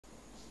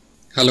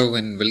Hello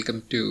and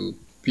welcome to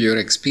Pure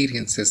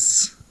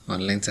Experiences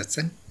Online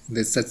Satsang.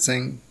 This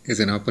Satsang is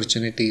an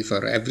opportunity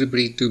for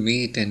everybody to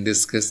meet and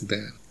discuss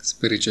the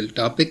spiritual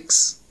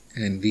topics,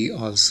 and we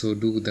also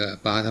do the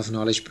Path of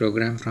Knowledge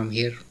program from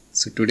here.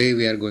 So today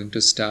we are going to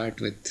start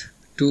with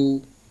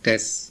two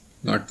tests,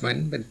 not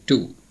one but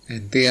two,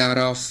 and they are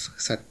of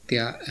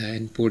Sathya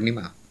and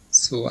Poornima.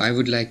 So I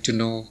would like to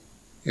know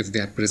if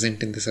they are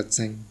present in the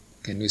Satsang.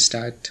 Can we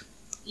start?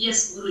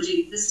 Yes,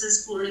 Guruji, this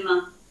is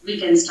Poornima. We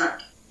can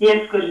start.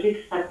 Yes,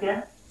 Guruji,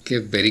 Sathya. Okay,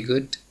 very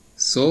good.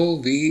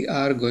 So we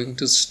are going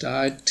to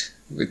start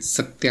with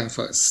Sathya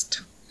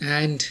first.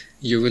 And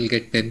you will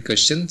get 10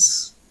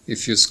 questions.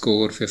 If you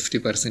score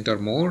 50% or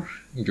more,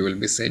 you will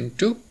be sent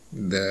to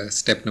the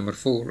step number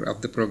 4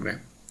 of the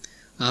program.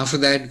 After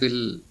that,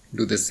 we'll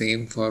do the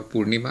same for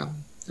Poornima.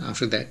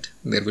 After that,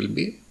 there will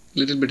be a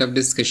little bit of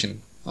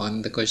discussion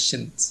on the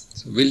questions.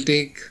 So we'll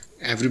take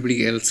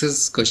everybody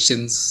else's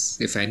questions,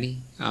 if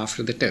any,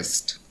 after the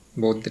test,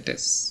 both the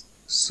tests.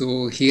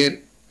 So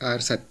here are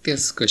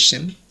Sathya's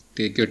question.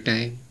 Take your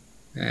time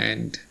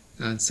and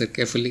answer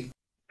carefully.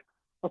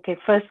 Okay,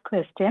 first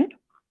question.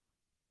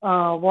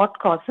 What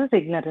causes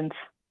ignorance?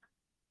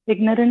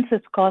 Ignorance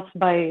is caused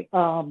by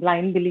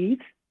blind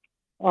beliefs,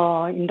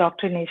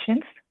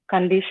 indoctrinations,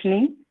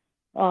 conditioning,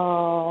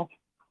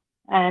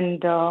 and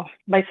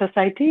by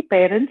society,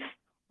 parents,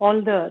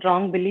 all the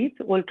wrong beliefs,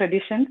 old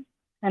traditions,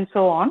 and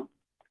so on.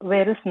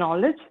 Where is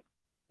knowledge?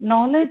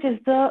 Knowledge is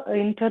the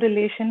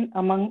interrelation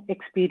among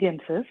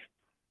experiences.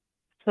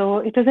 So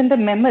it is in the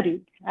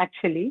memory,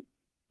 actually.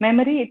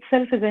 Memory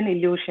itself is an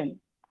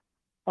illusion.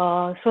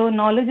 So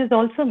knowledge is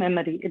also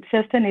memory. It's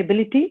just an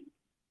ability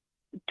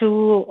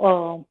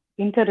to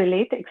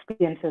interrelate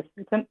experiences.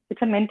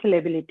 It's a mental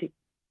ability.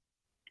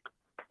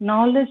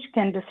 Knowledge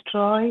can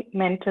destroy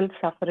mental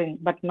suffering,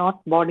 but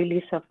not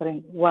bodily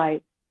suffering. Why?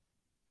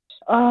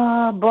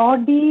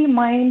 Body,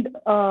 mind,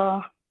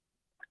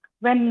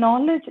 when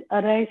knowledge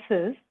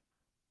arises,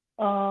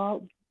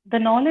 the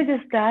knowledge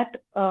is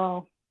that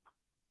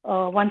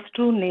one's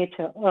true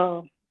nature.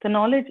 The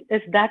knowledge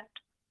is that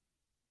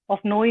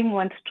of knowing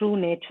one's true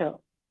nature.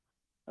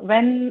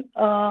 When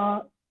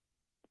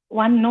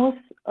one knows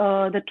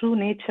the true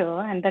nature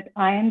and that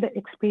I am the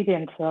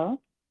experiencer,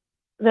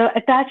 the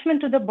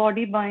attachment to the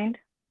body-mind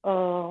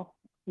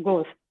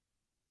goes.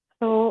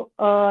 So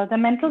the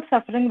mental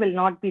suffering will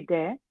not be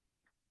there,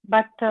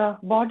 but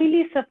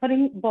bodily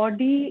suffering, the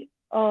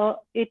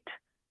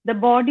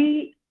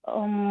body,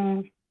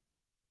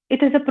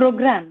 it is a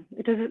program.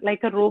 It is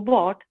like a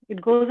robot.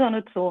 It goes on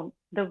its own.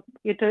 When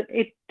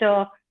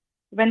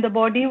the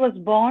body was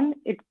born,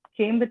 it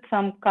came with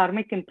some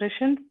karmic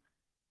impressions,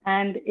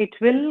 and it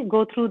will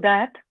go through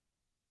that.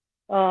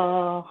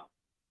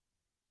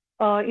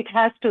 It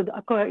has to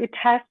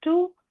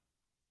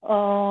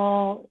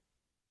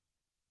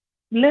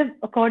live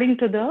according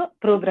to the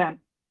program.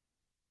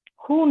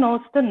 Who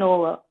knows the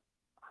knower?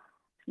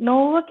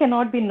 Knower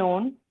cannot be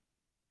known.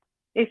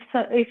 If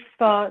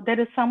there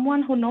is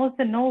someone who knows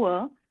the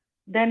knower,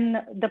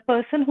 then the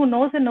person who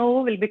knows the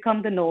knower will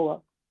become the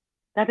knower.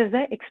 That is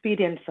the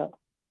experiencer.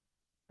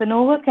 The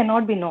knower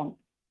cannot be known.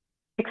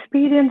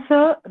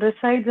 Experiencer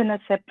resides in a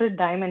separate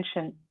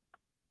dimension,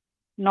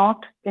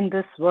 not in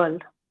this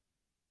world.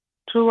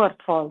 True or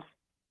false?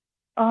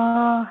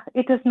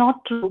 It is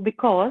not true,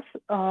 because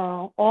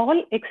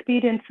all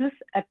experiences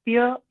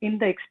appear in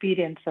the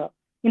experiencer,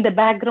 in the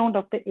background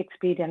of the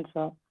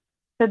experiencer.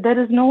 So there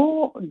is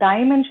no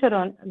dimension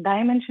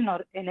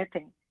or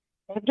anything.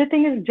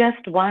 Everything is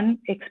just one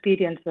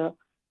experiencer.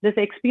 This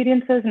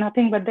experiencer is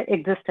nothing but the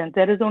existence.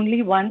 There is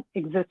only one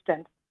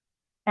existence.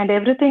 And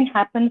everything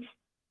happens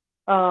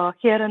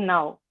here and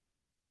now.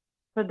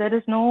 So there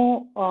is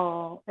no,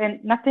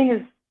 and nothing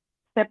is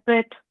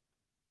separate.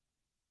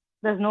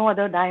 There's no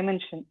other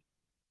dimension.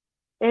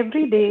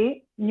 Every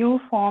day, new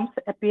forms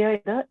appear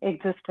in the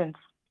existence.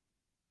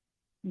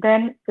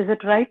 Then is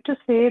it right to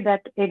say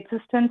that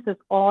existence is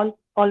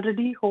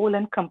already whole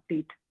and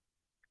complete?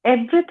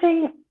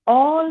 Everything,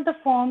 all the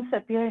forms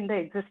appear in the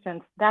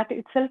existence. That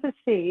itself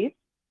says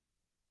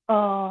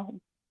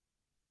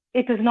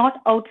it is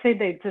not outside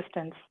the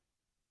existence.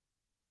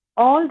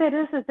 All there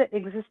is the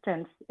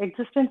existence.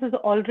 Existence is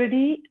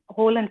already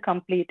whole and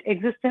complete.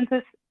 Existence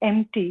is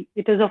empty.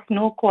 It is of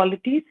no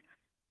qualities.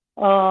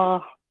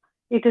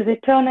 It is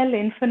eternal,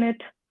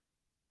 infinite,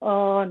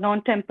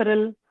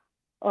 non-temporal,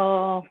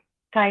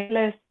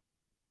 timeless,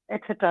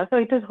 etc. So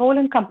it is whole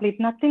and complete.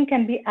 Nothing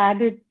can be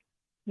added.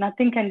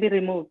 Nothing can be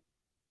removed.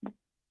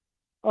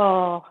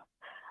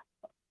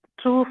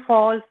 True,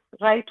 false,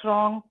 right,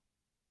 wrong,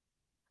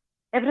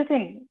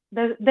 everything.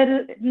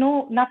 There is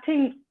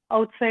nothing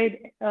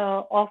outside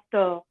of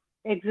the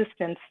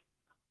existence.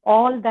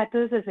 All that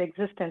is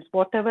existence.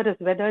 Whatever is,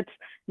 whether it's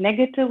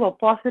negative or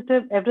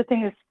positive,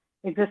 everything is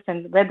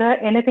existence. Whether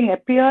anything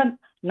appear,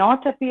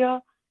 not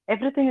appear,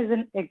 everything is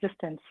in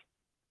existence.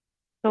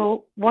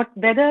 So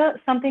whether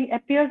something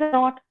appears or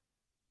not,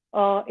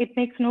 it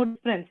makes no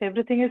difference.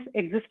 Everything is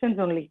existence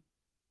only.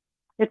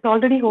 It's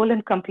already whole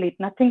and complete.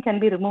 Nothing can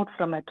be removed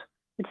from it.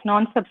 It's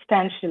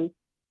non-substantial.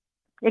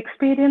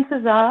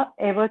 experiences are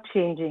ever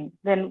changing,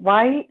 then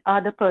why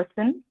are the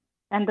person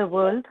and the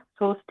world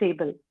so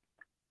stable?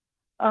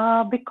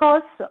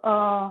 Because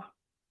the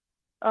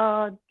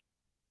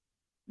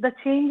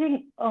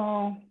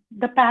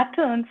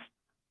patterns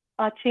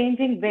are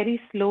changing very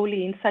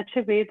slowly in such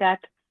a way that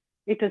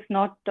it is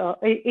not,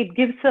 it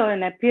gives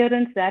an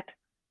appearance that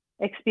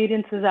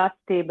experiences are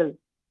stable.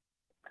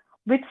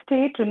 Which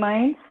state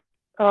remains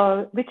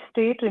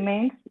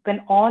when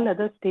all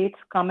other states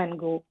come and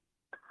go?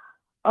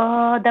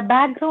 The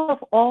background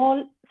of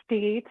all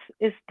states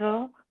is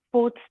the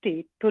fourth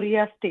state,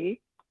 Turiya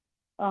state.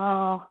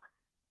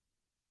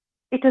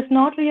 It is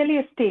not really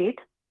a state,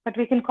 but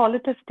we can call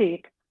it a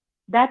state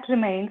that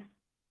remains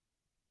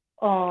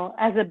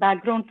as a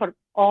background for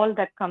all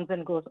that comes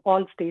and goes,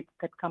 all states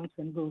that comes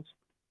and goes.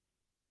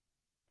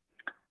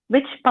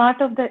 Which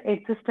part of the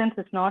existence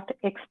is not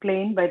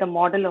explained by the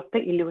model of the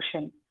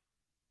illusion?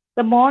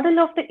 The model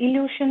of the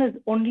illusion is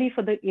only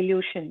for the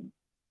illusion.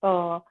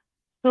 So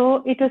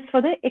it is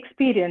for the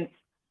experience.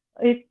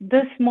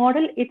 This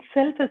model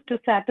itself is to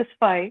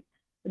satisfy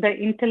the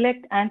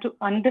intellect and to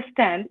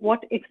understand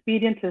what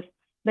experience is,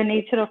 the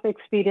nature of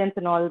experience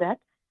and all that,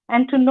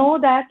 and to know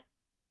that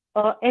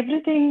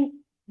everything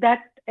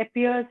that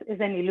appears is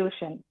an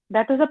illusion.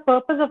 That is the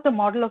purpose of the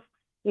model of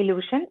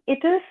illusion.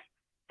 It is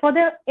for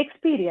the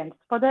experience,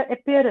 for the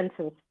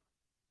appearances.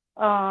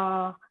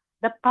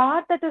 The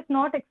part that is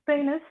not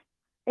explained is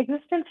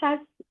existence has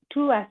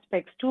two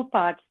aspects, two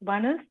parts.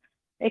 One is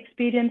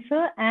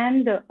experiencer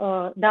and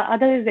the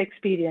other is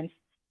experience.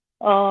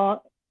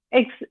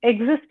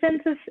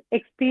 Existence is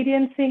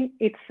experiencing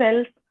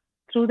itself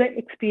through the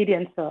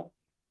experiencer.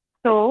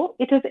 So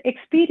it is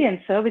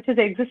experiencer, which is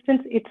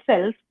existence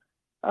itself,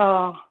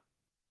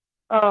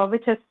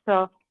 which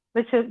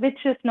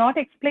is not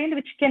explained,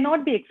 which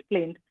cannot be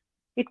explained.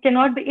 It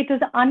cannot be. It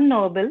is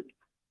unknowable.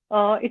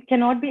 It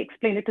cannot be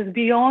explained. It is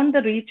beyond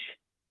the reach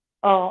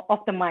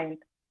of the mind.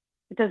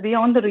 It is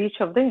beyond the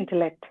reach of the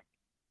intellect.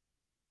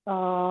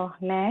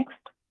 Next,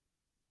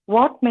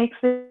 what makes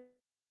the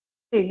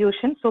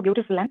illusion so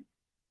beautiful and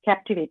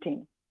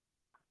captivating?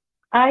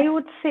 I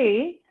would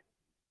say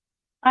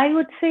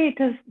it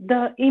is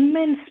the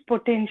immense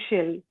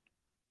potential.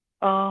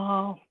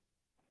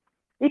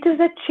 It is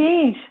a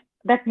change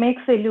that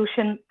makes the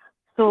illusion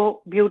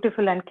so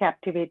beautiful and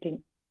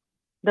captivating.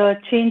 The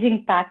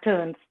changing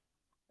patterns,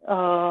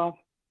 the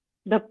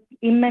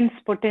immense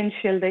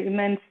potential, the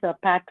immense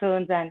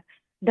patterns, and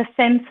the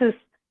senses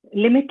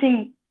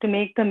limiting to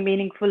make them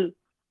meaningful,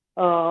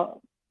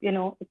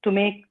 to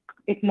make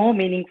it more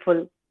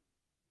meaningful.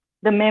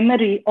 The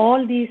memory,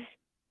 all these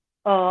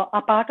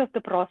are part of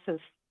the process.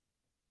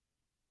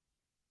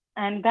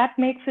 And that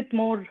makes it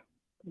more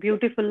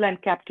beautiful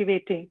and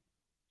captivating.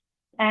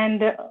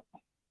 And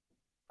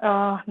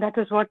that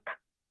is what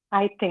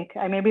I think.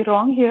 I may be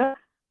wrong here.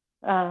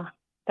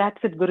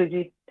 That's it,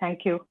 Guruji.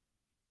 Thank you.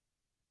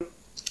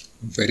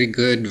 Very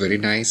good, very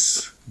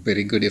nice,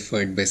 very good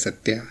effort by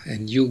Sathya.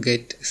 And you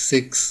get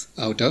 6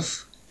 out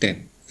of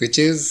 10, which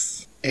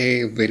is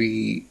a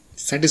very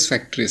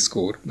satisfactory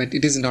score, but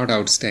it is not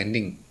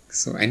outstanding.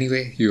 So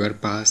anyway, you are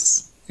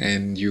pass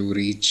and you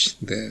reach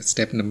the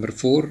step number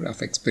 4 of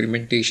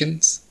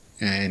experimentations.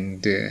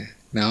 And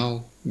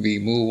now we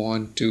move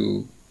on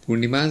to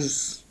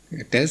Poornima's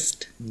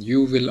test.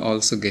 You will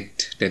also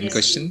get 10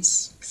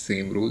 questions,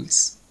 same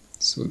rules.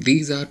 So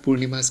these are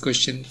Poornima's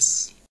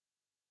questions.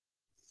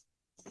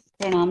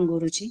 Pranam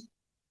Guruji.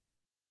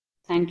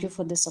 Thank you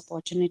for this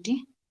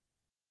opportunity.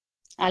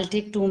 I'll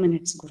take 2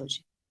 minutes,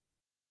 Guruji.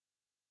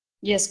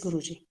 Yes,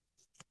 Guruji.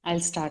 I'll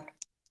start.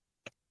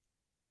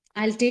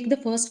 I'll take the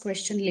first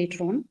question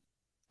later on.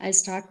 I'll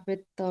start with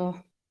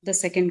the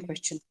second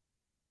question.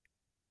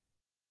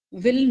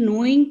 Will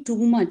knowing too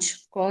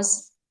much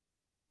cause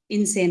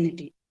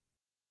insanity?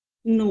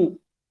 No.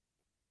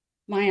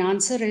 My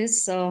answer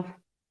is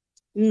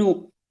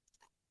no.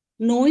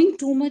 Knowing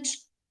too much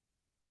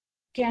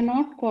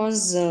cannot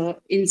cause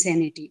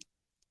insanity.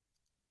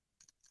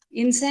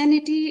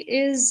 Insanity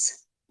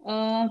is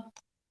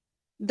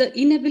the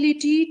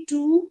inability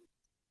to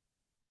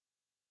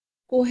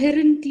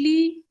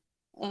coherently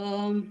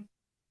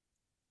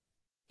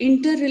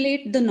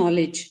interrelate the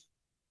knowledge.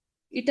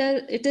 It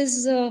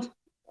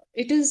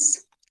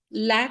is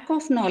lack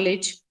of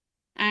knowledge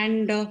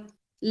and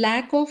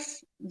lack of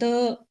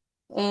the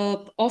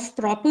of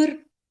proper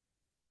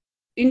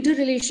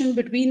interrelation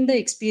between the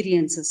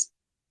experiences.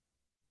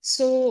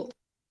 So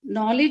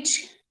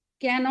knowledge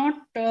cannot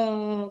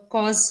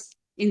cause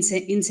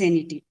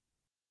insanity.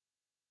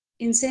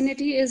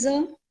 Insanity is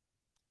a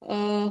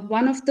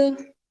one of the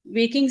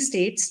waking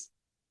states,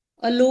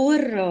 a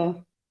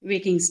lower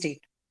waking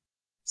state.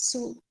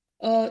 So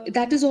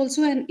that is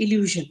also an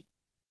illusion.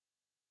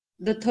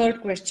 The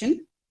third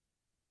question,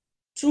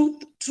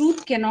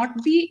 truth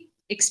cannot be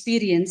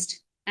experienced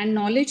and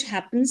knowledge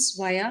happens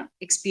via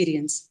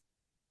experience.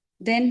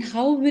 Then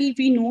how will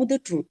we know the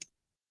truth?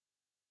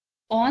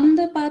 On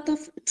the path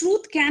of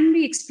truth can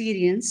be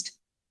experienced.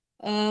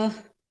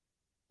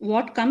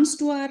 What comes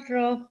to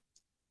our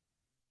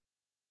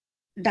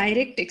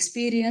direct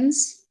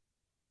experience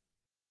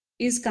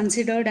is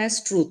considered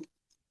as truth.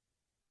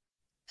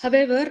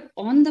 However,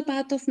 on the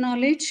path of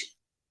knowledge,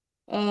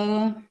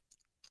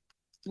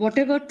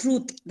 whatever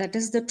truth, that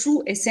is the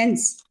true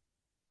essence,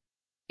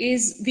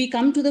 is we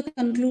come to the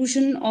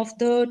conclusion of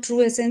the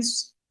true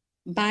essence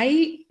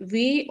by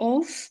way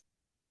of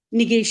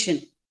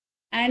negation.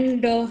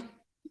 And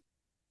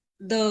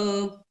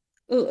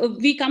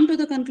we come to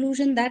the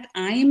conclusion that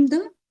I am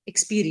the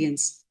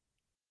experience.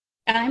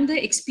 I am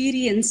the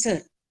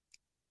experiencer.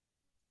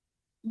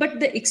 But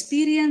the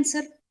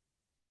experiencer,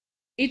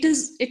 it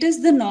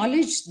is the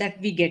knowledge that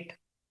we get.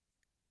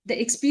 The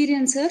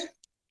experiencer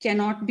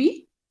cannot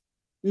be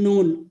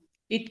known.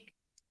 It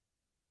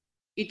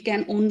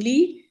can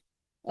only,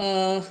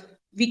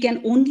 we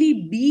can only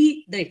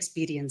be the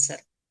experiencer.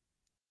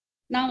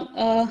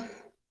 Now,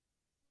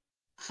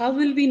 how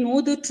will we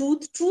know the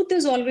truth? Truth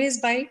is always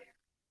by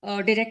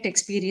direct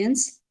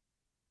experience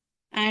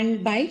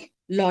and by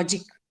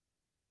logic.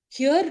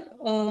 Here,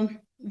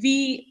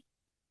 we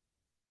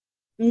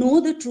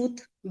know the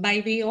truth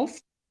by way of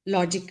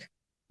logic,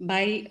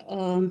 by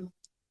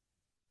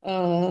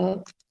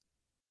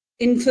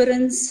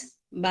inference,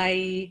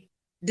 by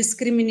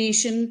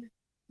discrimination,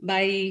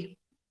 by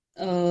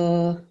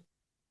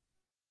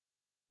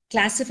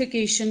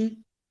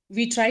classification.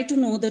 We try to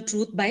know the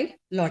truth by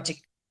logic.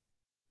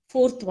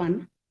 Fourth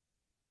one,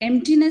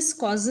 emptiness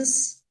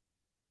causes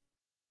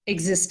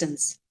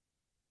existence.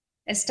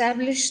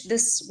 Establish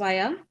this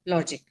via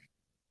logic.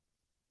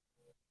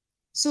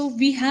 So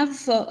we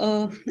have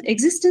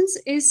existence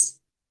is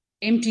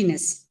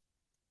emptiness.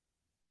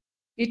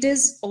 It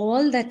is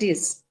all that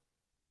is,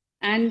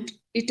 and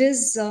it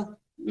is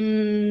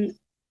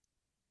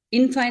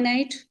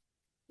infinite,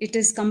 it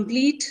is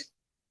complete,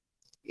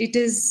 it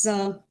is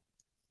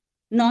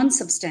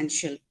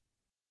non-substantial.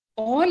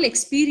 All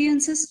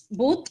experiences,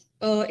 both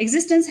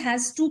existence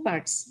has two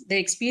parts,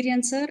 the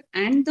experiencer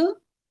and the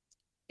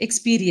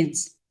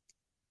experience.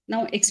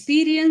 Now,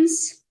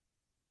 experience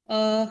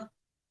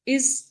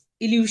is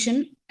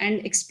illusion,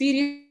 and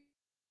experience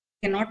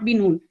cannot be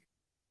known.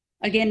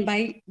 Again,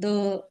 by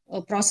the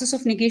process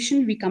of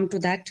negation, we come to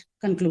that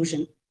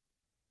conclusion.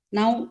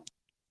 Now,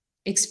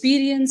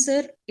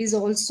 experiencer is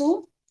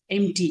also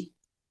empty.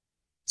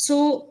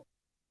 So,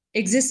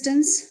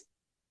 existence,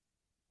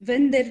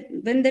 when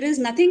there is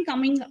nothing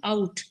coming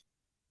out,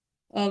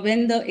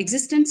 when the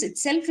existence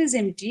itself is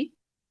empty,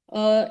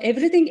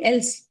 everything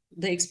else,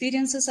 the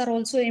experiences are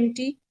also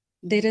empty.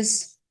 There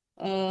is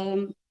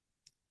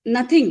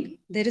nothing.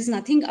 There is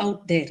nothing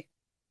out there.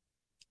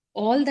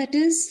 All that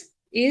is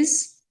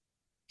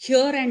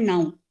here and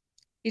now.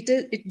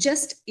 It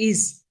just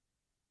is.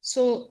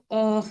 So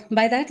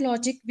by that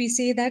logic, we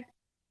say that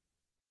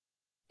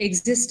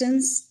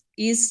existence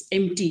is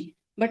empty,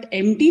 but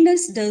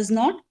emptiness does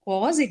not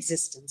cause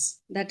existence.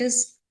 That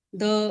is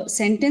the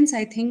sentence,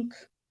 I think,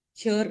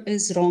 here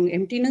is wrong.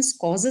 Emptiness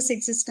causes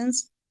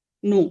existence.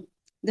 No,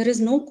 there is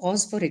no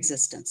cause for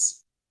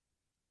existence.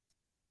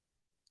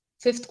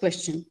 Fifth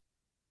question.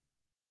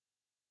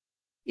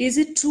 Is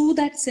it true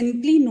that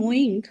simply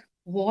knowing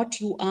what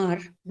you are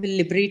will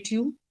liberate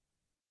you?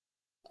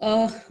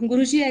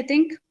 Guruji, I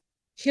think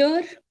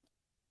here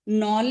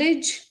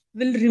knowledge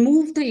will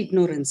remove the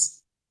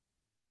ignorance,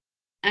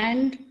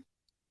 and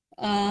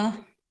the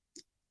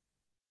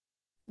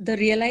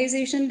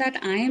realization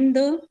that I am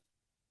the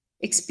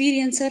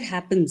experiencer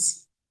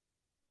happens.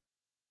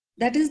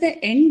 That is the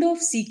end of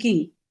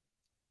seeking.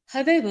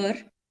 However,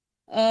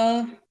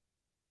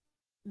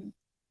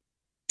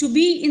 to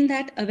be in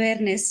that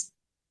awareness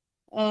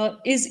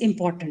is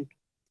important,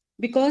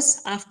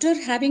 because after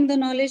having the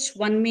knowledge,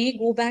 one may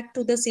go back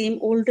to the same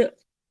old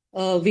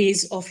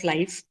ways of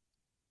life.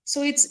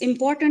 So it's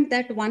important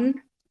that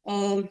one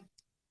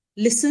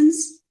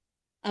listens,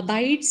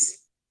 abides,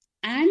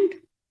 and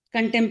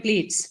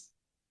contemplates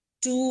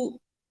to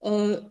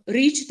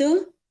reach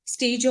the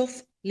stage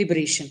of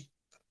liberation.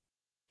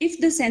 If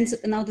the sense,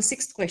 now the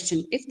sixth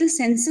question, if the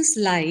senses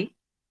lie,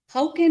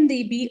 how can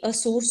they be a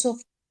source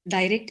of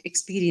direct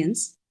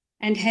experience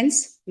and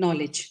hence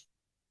knowledge?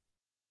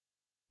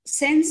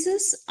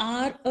 Senses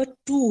are a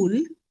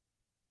tool,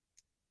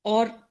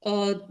 or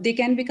they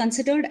can be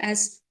considered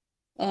as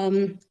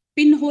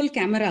pinhole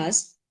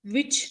cameras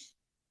which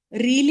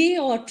relay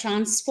or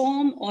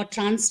transform or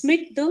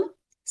transmit the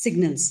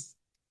signals.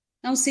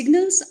 Now,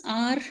 signals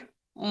are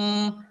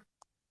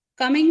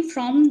coming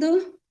from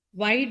the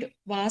wide,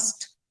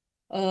 vast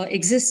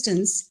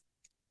existence.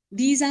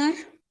 These are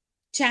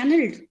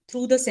channeled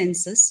through the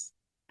senses,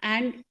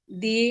 and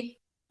they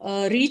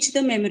reach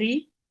the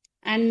memory,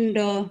 and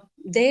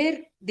there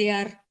they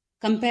are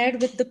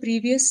compared with the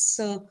previous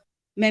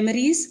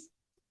memories,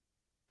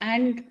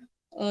 and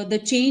the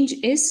change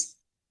is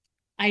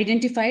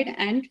identified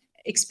and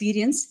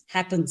experience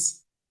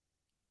happens.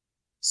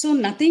 So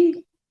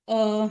nothing,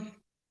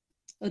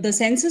 the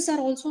senses are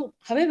also,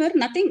 however,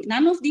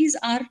 none of these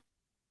are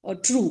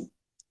true.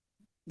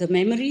 The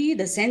memory,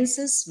 the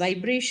senses,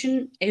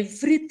 vibration,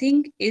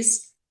 everything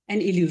is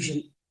an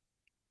illusion.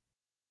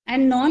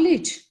 And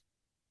knowledge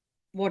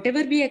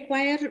whatever we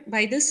acquire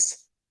by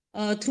this,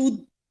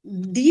 through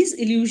these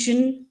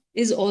illusion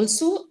is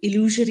also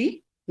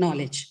illusory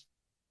knowledge.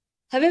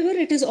 However,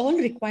 it is all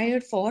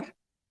required for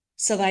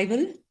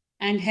survival,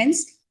 and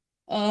hence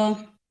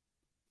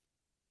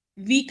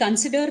we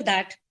consider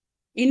that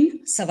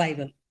in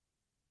survival.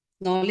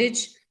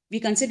 Knowledge, we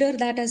consider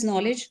that as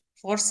knowledge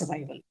for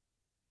survival.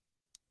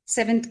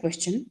 7th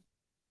question.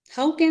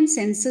 How can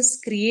senses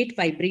create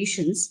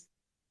vibrations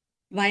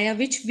via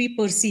which we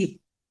perceive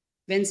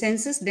when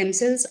senses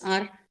themselves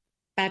are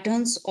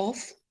patterns of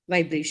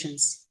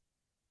vibrations?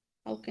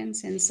 How can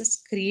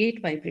senses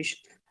create vibration?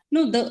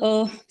 No,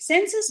 the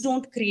senses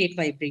don't create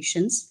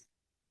vibrations.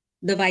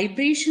 The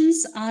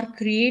vibrations are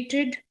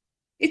created,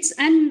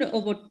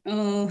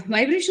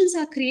 vibrations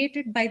are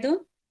created by the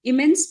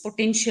immense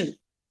potential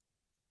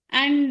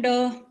and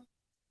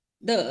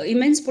the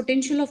immense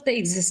potential of the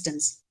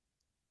existence.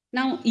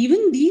 Now,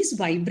 even these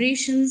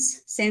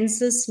vibrations,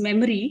 senses,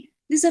 memory,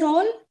 these are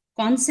all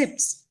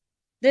concepts.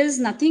 There is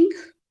nothing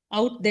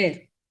out there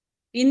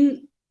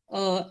in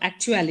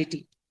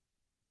actuality.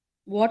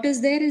 What is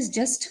there is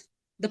just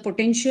the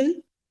potential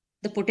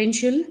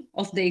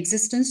of the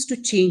existence to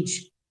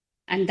change,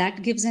 and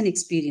that gives an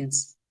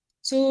experience.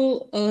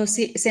 So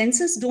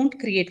senses don't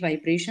create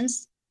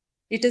vibrations.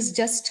 It is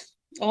just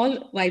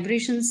all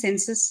vibrations,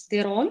 senses,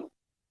 they're all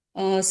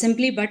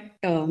simply but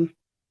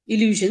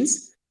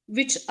illusions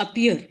which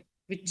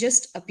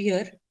just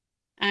appear,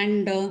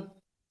 and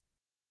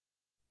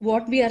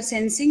what we are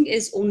sensing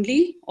is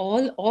only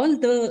all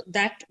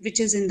that which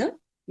is in the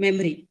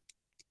memory.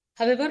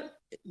 However,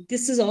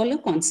 this is all a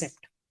concept.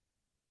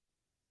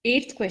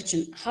 8th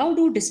question. How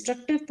do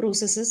destructive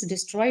processes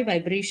destroy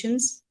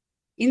vibrations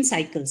in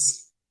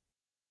cycles?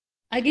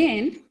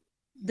 Again,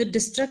 the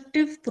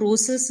destructive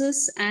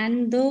processes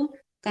and the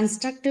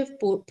constructive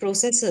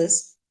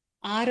processes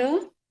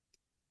are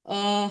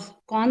a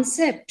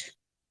concept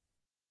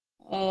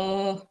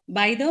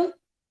by the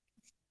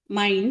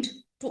mind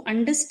to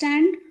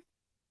understand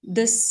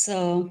this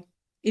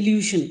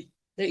illusion,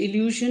 the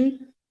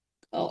illusion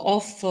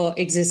of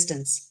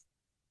existence.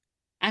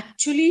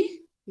 Actually,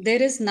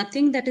 there is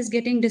nothing that is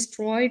getting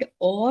destroyed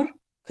or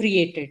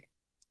created.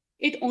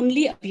 It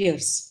only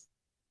appears.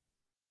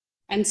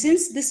 And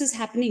since this is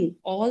happening,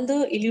 all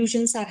the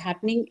illusions are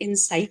happening in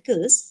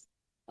cycles,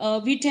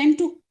 we tend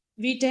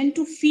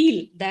to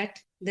feel that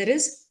there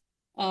is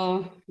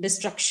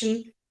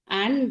destruction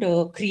and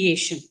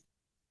creation.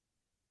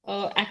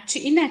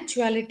 In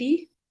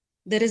actuality,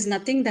 there is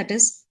nothing that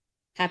is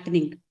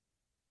happening.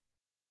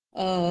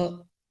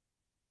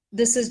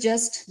 These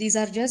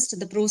are just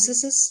the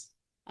processes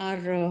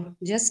are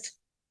just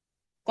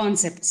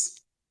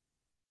concepts.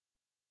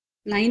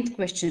 9th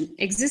question.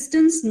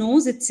 Existence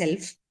knows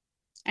itself,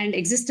 and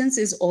existence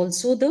is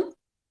also the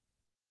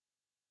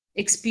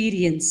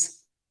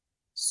experience.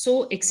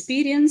 So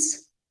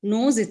experience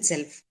knows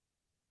itself.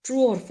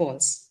 True or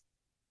false?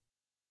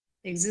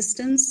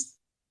 Existence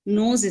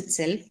knows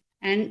itself,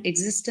 and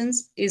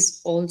existence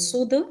is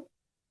also the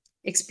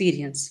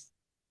experience.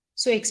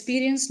 So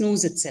experience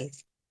knows itself.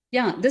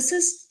 Yeah, this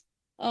is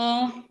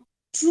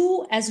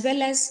true as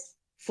well as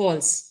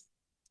false.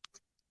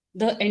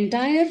 The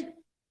entire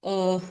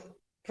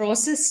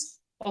process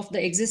of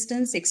the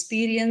existence,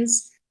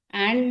 experience,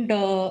 and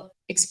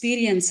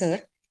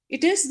experiencer,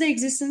 it is the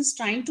existence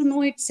trying to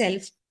know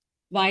itself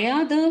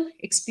via the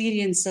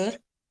experiencer,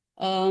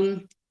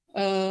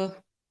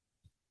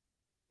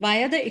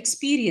 via the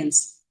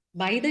experience,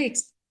 by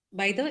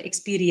the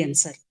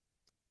experiencer.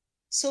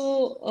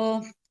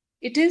 So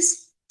it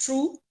is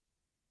true,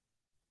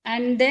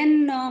 and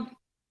then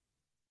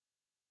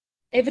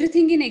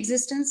everything in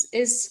existence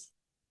is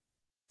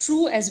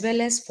true as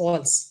well as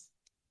false.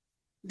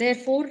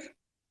 Therefore,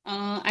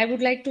 I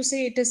would like to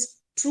say it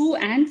is true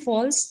and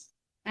false,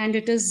 and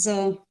it is,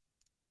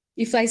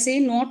 if I say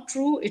not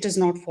true, it is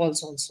not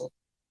false also.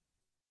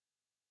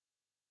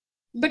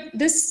 But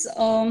this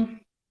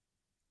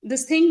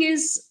thing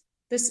is,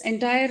 this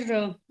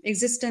entire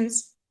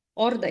existence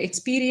or the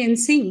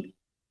experiencing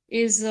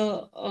is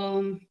the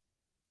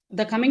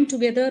coming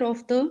together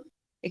of the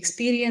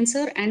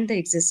experiencer and the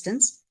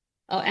existence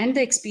and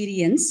the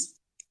experience,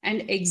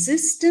 and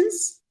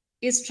existence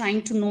is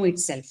trying to know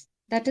itself.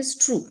 That is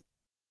true.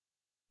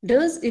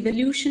 Does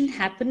evolution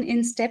happen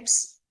in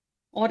steps,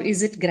 or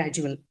is it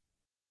gradual?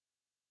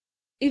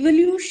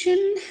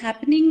 Evolution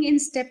happening in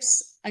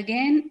steps,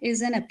 again,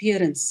 is an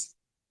appearance.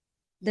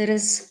 There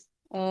is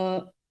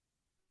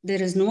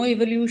no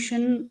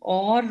evolution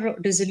or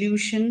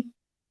dissolution.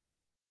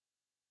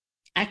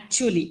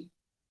 Actually,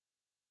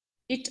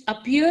 it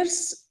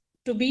appears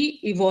to be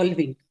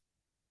evolving.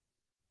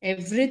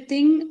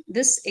 Everything,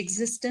 this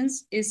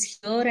existence is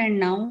here and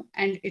now,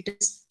 and it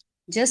is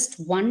just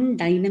one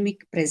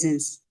dynamic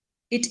presence.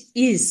 It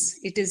is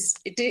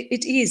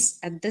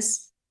at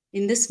this,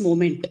 in this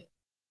moment.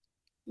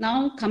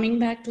 Now, coming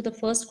back to the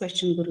first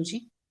question,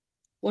 Guruji,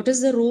 what is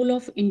the role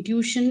of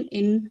intuition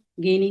in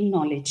gaining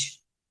knowledge?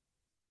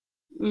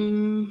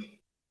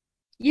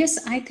 Yes,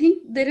 I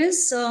think there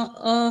is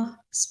a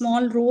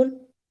small role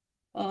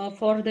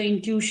for the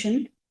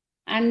intuition,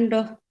 and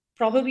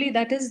probably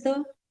that is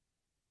the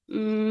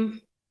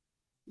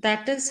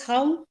that is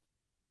how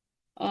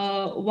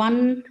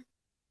one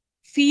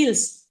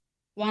feels.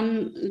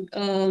 One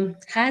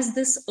has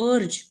this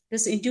urge.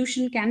 This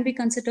intuition can be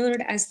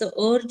considered as the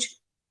urge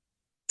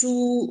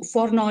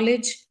for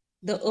knowledge,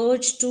 the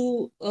urge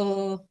to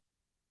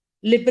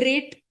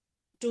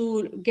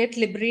get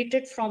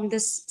liberated from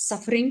this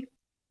suffering.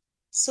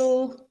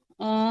 So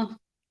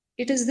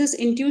it is this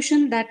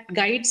intuition that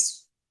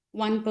guides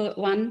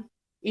one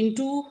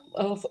into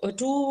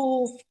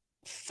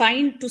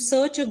to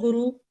search a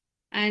guru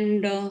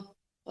and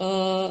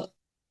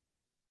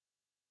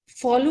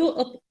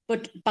follow a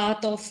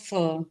path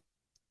of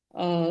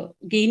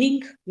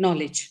gaining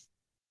knowledge.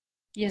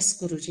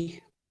 Yes,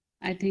 Guruji,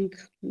 I think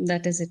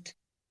that is it.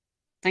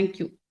 Thank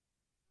you.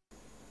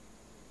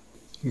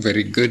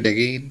 Very good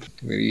again.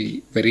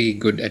 Very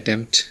good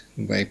attempt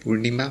by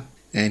Poornima.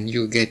 And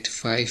you get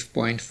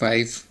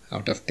 5.5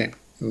 out of 10,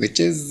 which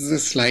is a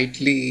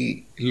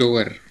slightly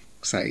lower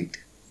side.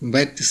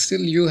 But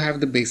still you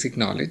have the basic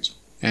knowledge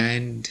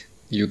and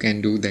you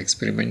can do the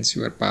experiments,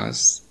 you are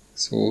passed.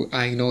 So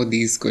I know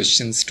these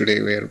questions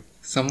today were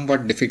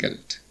somewhat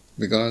difficult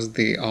because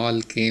they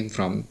all came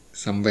from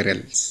somewhere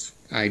else.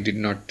 I did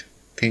not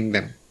think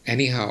them.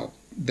 Anyhow,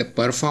 the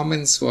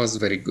performance was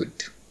very good,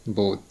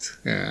 both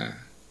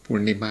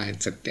Poornima and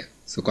Sathya.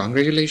 So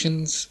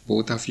congratulations,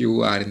 both of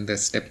you are in the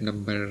step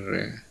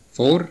number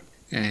 4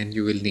 and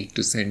you will need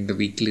to send the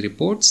weekly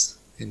reports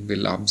and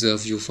we'll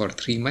observe you for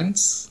 3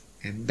 months,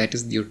 and that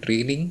is your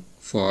training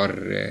for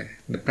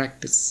the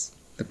practice.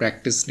 The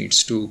practice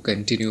needs to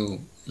continue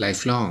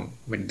lifelong,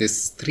 but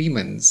these 3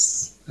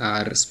 months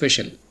are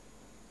special.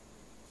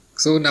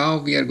 So now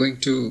we are going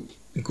to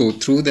go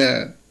through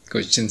the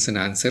questions and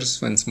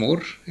answers once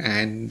more,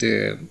 and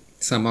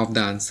some of the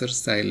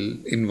answers I'll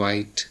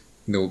invite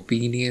the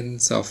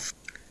opinions of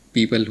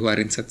people who are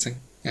in Satsang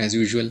as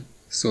usual.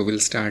 So we'll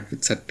start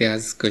with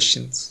Sathya's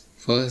questions.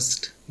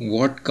 First,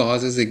 what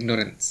causes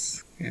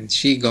ignorance? And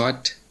she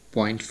got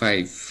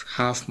 0.5,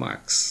 half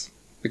marks,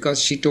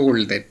 because she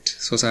told that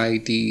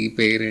society,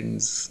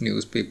 parents,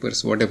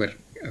 newspapers, whatever.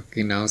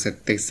 Okay, now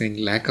Sathya is saying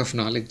lack of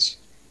knowledge.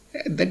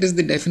 That is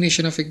the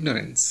definition of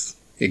ignorance.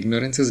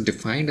 Ignorance is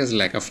defined as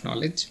lack of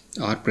knowledge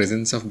or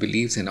presence of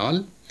beliefs and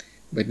all,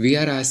 but we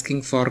are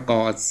asking for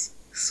cause.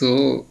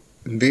 So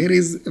there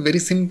is a very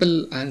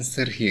simple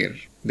answer here,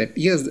 that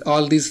yes,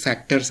 all these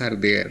factors are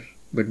there,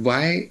 but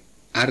why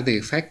are they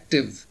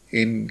effective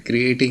in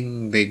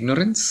creating the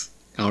ignorance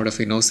out of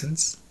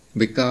innocence?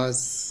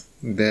 Because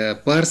the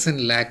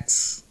person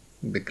lacks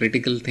the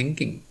critical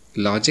thinking,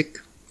 logic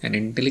and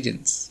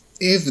intelligence.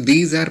 If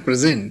these are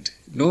present,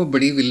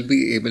 nobody will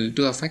be able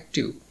to affect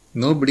you.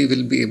 Nobody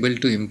will be able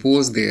to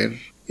impose their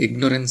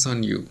ignorance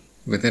on you,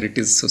 whether it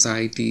is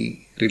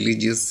society,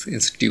 religious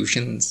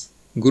institutions,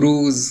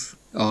 gurus,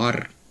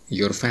 or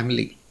your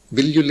family.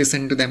 Will you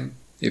listen to them?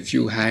 If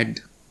you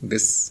had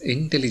this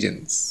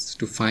intelligence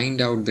to find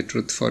out the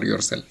truth for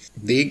yourself,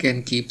 they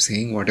can keep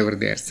saying whatever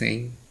they are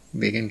saying.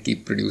 They can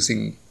keep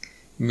producing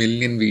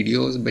million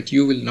videos, but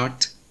you will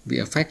not be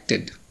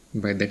affected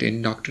by that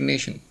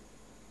indoctrination.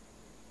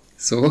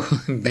 So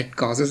that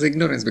causes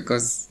ignorance,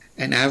 because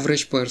an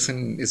average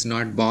person is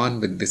not born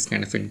with this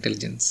kind of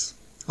intelligence.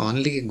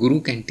 Only a guru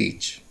can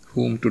teach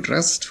whom to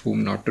trust,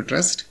 whom not to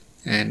trust,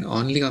 and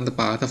only on the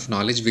path of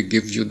knowledge we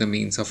give you the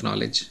means of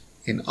knowledge.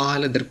 In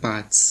all other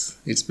paths,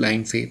 it's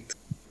blind faith.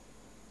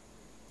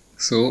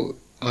 So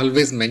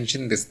always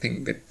mention this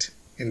thing, that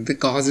the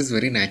cause is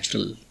very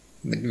natural,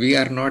 that we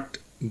are not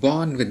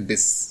born with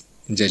this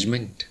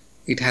judgment.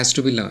 It has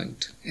to be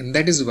learned, and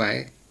that is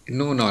why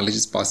no knowledge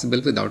is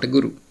possible without a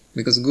guru,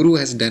 because guru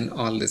has done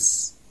all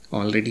this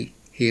already.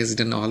 He has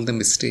done all the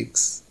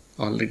mistakes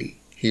already.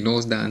 He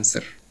knows the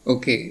answer.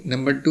 Okay,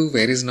 number 2,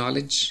 where is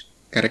knowledge?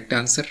 Correct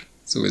answer.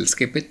 So we'll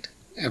skip it.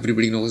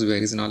 Everybody knows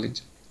where is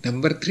knowledge.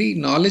 Number 3,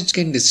 knowledge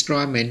can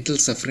destroy mental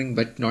suffering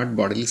but not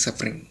bodily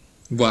suffering.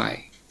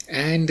 Why?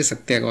 And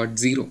Sathya got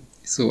 0.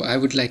 So I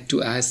would like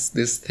to ask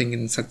this thing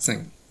in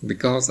Satsang,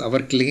 because our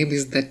claim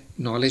is that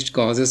knowledge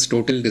causes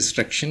total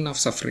destruction of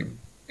suffering,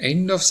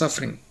 end of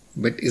suffering.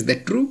 But is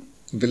that true?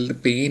 Will the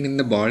pain in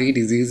the body,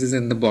 diseases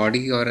in the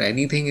body, or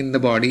anything in the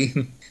body,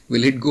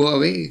 will it go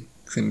away?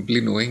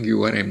 Simply knowing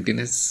you are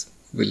emptiness,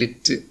 will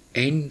it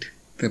end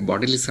the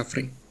bodily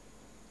suffering?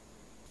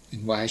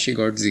 And why she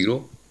got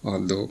 0?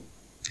 Although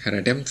her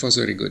attempt was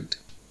very good.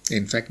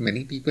 In fact,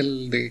 many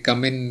people, they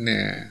come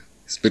in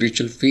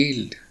spiritual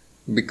field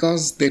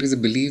because there is a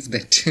belief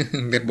that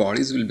their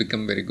bodies will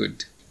become very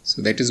good.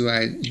 So that is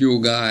why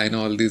yoga and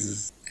all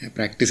these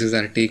practices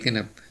are taken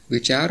up,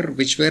 which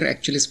were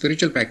actually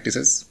spiritual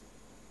practices.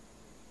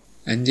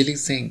 Anjali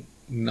is saying,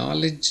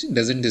 knowledge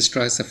doesn't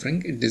destroy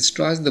suffering, it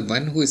destroys the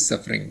one who is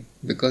suffering,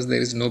 because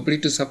there is nobody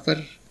to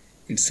suffer.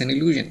 It's an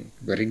illusion.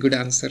 Very good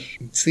answer.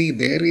 See,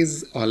 there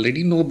is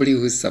already nobody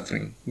who is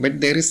suffering,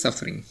 but there is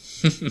suffering.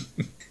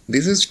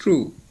 This is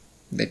true,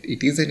 that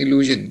it is an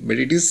illusion, but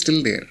it is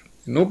still there.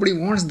 Nobody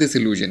wants this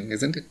illusion,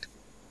 isn't it?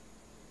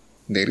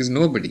 There is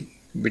nobody.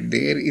 but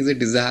there is a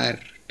desire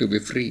to be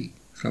free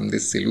from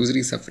this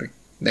illusory suffering.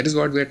 That is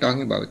what we are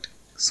talking about.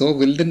 So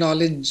will the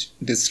knowledge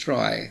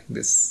destroy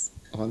this?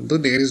 Although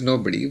there is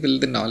nobody, will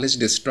the knowledge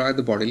destroy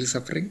the bodily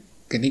suffering?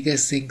 Kanika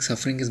is saying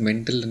suffering is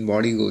mental and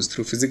body goes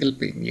through physical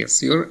pain.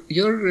 Yes, your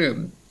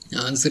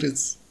answer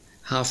is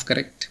half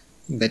correct.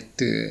 That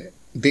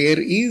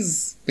there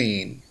is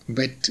pain,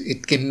 but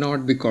it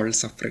cannot be called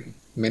suffering.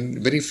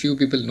 Very few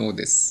people know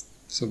this.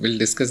 So we'll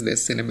discuss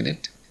this in a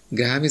minute.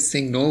 Graham is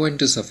saying no one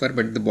to suffer,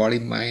 but the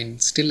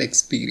body-mind still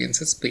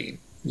experiences pain.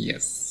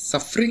 Yes,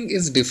 suffering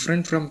is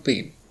different from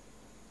pain.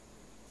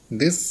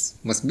 This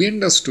must be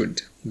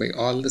understood by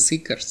all the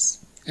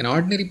seekers. An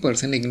ordinary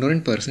person,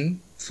 ignorant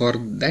person, for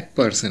that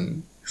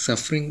person,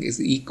 suffering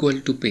is equal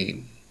to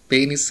pain.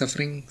 Pain is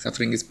suffering,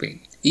 suffering is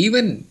pain.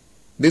 Even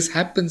this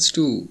happens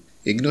to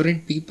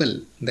ignorant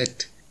people,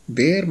 that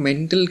their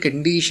mental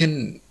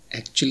condition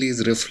actually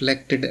is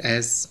reflected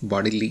as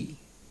bodily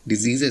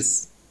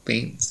diseases,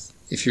 pains.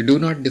 If you do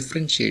not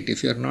differentiate,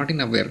 if you are not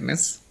in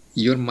awareness,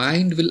 your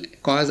mind will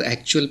cause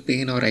actual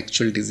pain or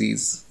actual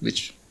disease,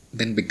 which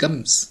then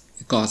becomes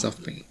a cause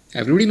of pain.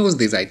 Everybody knows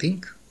this, I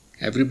think.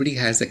 Everybody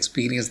has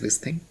experienced this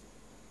thing.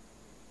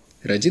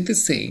 Rajit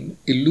is saying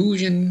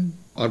illusion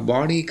or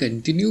body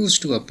continues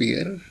to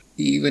appear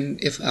even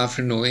if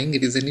after knowing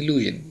it is an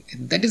illusion.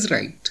 And that is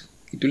right.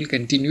 It will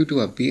continue to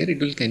appear, it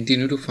will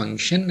continue to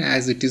function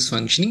as it is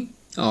functioning.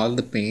 All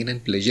the pain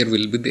and pleasure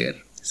will be there.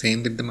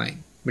 Same with the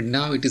mind. But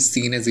now it is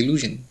seen as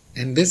illusion.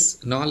 And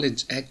this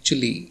knowledge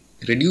actually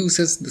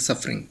reduces the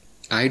suffering.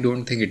 I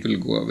don't think it will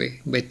go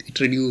away, but it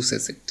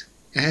reduces it.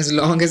 As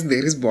long as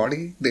there is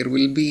body, there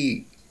will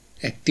be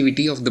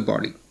activity of the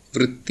body,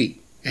 vritti.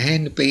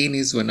 And pain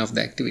is one of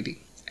the activity.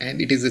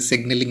 And it is a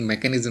signaling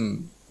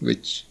mechanism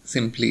which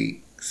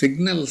simply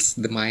signals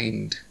the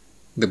mind,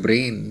 the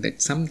brain,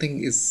 that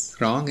something is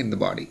wrong in the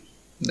body.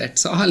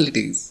 That's all it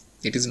is.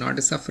 It is not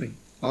a suffering.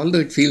 Although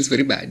it feels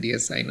very bad,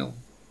 yes, I know.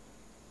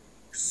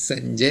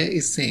 Sanjay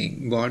is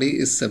saying body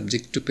is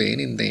subject to pain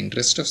in the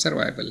interest of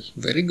survival.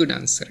 Very good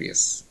answer,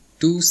 yes.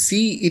 To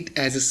see it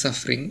as a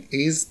suffering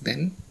is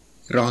then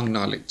wrong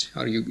knowledge,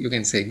 or you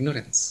can say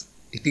ignorance.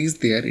 It is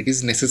there, it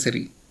is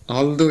necessary,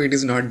 although it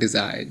is not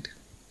desired.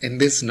 And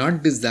this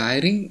not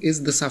desiring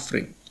is the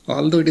suffering,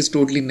 although it is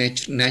totally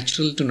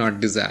natural to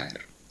not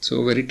desire.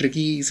 So very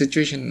tricky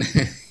situation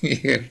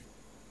here.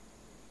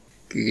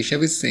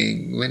 Keshav is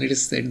saying when it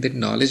is said that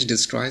knowledge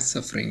destroys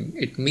suffering,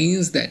 it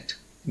means that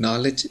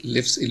knowledge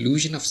lifts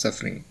illusion of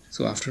suffering.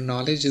 So after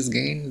knowledge is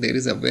gained, there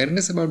is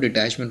awareness about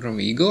detachment from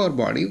ego or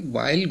body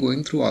while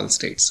going through all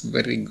states.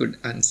 Very good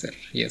answer.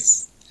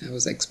 Yes, I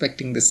was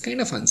expecting this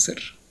kind of answer.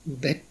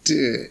 That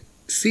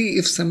see,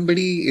 if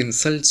somebody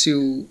insults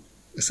you,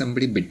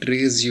 somebody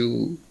betrays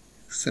you,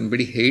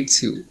 somebody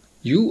hates you,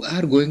 you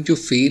are going to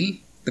feel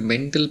the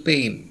mental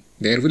pain.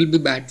 There will be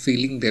bad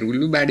feeling, there will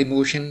be bad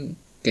emotion.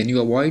 Can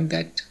you avoid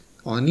that?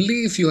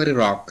 Only if you are a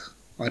rock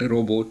or a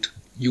robot,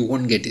 you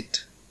won't get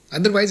it.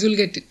 Otherwise, you'll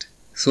get it.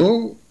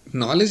 So,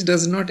 knowledge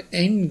does not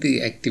end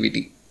the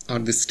activity or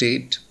the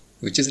state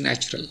which is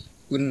natural.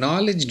 When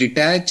knowledge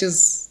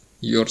detaches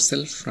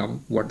yourself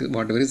from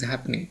whatever is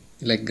happening,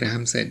 like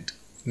Graham said,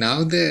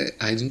 now the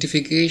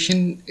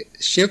identification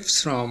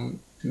shifts from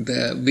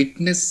the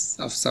witness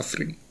of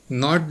suffering,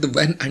 not the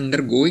one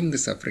undergoing the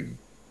suffering.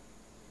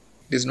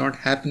 It is not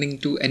happening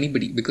to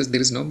anybody because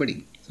there is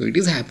nobody. So it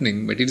is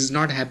happening, but it is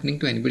not happening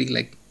to anybody,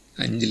 like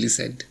Anjali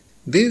said.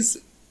 This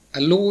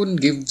alone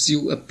gives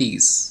you a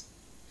peace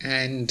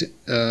and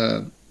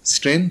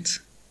strength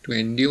to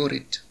endure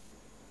it.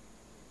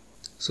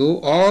 So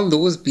all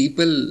those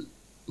people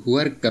who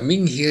are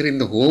coming here in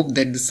the hope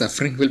that the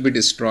suffering will be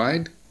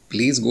destroyed,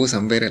 please go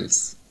somewhere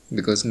else.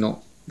 Because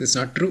no, that's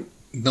not true.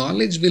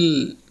 Knowledge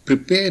will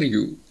prepare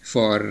you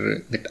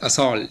for that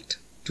assault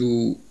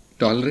to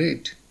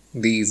tolerate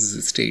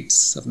these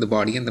states of the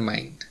body and the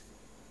mind.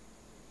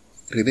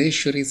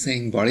 Hrideshwari is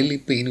saying bodily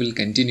pain will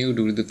continue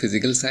due to the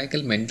physical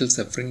cycle, mental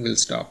suffering will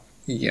stop.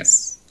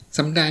 Yes.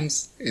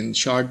 Sometimes in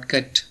short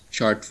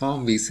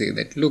form we say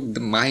that look, the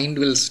mind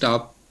will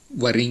stop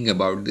worrying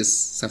about this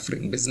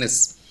suffering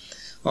business.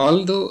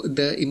 Although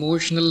the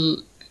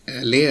emotional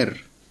layer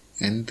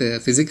and the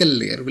physical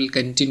layer will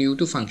continue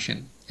to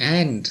function.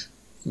 And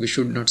we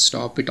should not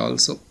stop it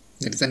also.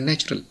 That is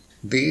unnatural.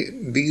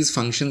 These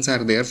functions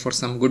are there for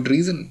some good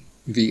reason.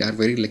 We are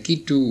very lucky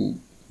to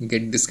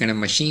get this kind of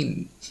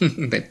machine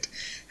that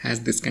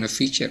has this kind of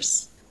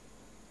features.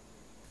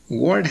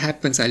 What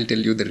happens, I'll tell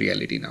you the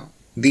reality now.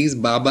 These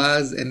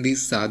babas and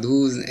these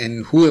sadhus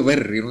and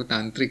whoever,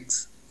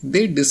 tantrics,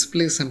 they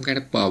display some kind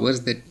of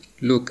powers that,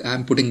 look,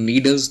 I'm putting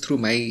needles through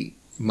my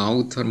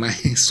mouth or my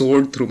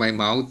sword through my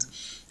mouth,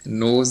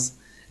 nose,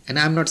 and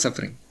I'm not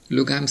suffering.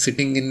 Look, I'm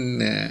sitting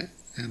in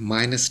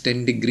minus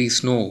 10 degree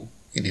snow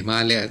in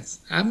Himalayas.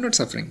 I'm not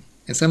suffering.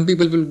 And some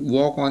people will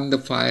walk on the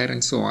fire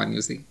and so on,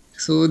 you see.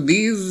 So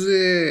these,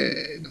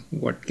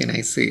 what can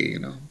I say,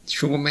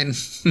 showmen,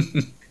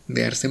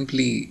 they are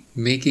simply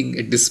making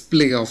a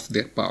display of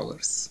their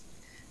powers.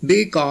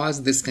 They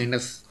cause this kind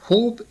of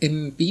hope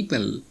in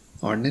people,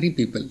 ordinary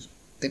people,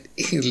 That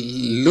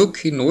look,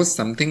 he knows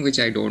something which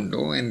I don't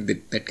know, and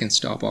that can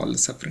stop all the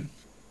suffering.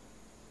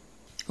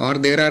 Or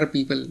there are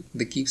people,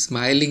 they keep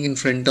smiling in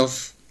front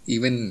of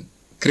even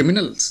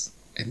criminals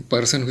and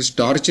person who's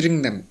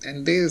torturing them,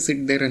 and they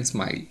sit there and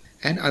smile.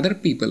 And other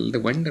people, they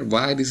wonder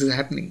why this is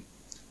happening.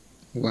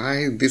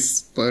 Why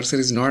this person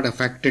is not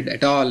affected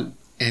at all.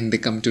 And they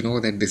come to know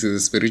that this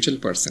is a spiritual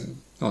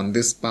person on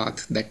this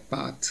path, that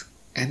path.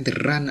 And they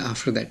run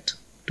after that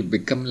to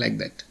become like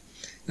that.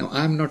 Now,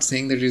 I'm not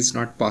saying that it is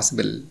not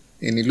possible.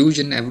 In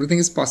illusion, everything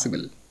is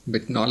possible.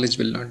 But knowledge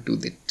will not do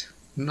that.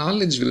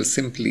 Knowledge will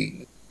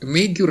simply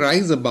make you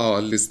rise above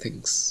all these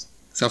things.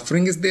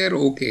 Suffering is there,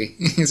 okay.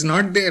 It's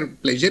not there,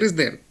 pleasure is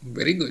there,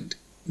 very good.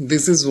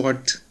 This is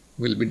what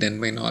will be done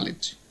by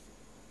knowledge.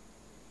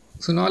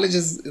 So knowledge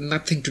has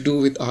nothing to do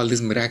with all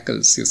these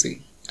miracles, you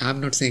see. I'm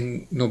not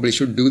saying nobody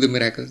should do the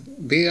miracles.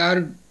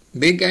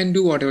 They can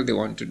do whatever they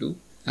want to do.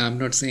 I'm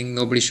not saying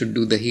nobody should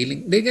do the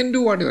healing. They can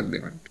do whatever they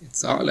want.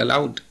 It's all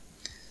allowed.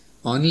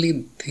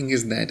 Only thing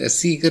is that a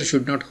seeker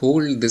should not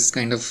hold this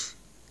kind of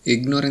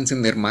ignorance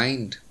in their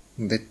mind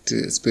that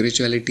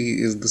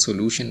spirituality is the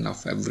solution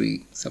of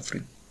every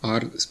suffering,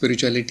 or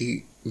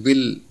spirituality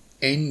will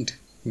end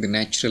the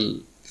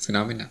natural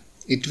phenomena.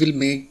 It will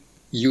make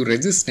you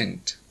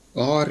resistant,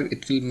 or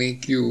it will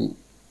make you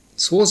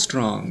so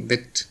strong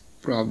that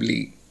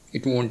probably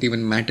it won't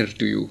even matter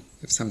to you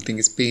if something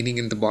is paining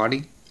in the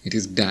body, it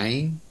is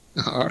dying,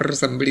 or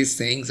somebody is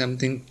saying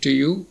something to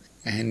you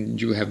and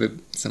you have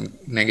some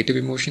negative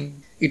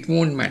emotion. It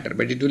won't matter,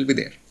 but it will be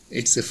there.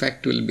 Its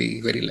effect will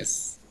be very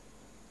less.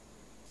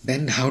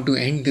 Then how to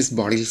end this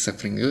bodily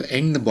suffering? You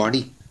end the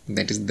body.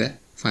 That is the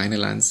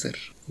final answer.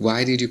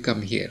 Why did you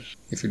come here?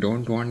 If you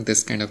don't want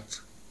this kind of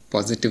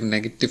positive,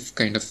 negative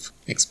kind of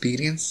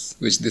experience,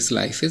 which this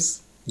life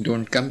is,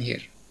 don't come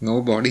here.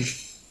 No body,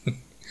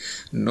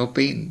 no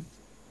pain.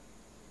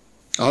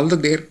 Although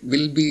there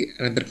will be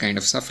another kind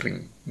of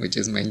suffering, which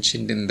is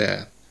mentioned in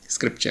the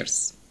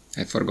scriptures.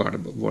 I forgot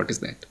about what is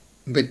that.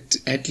 But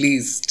at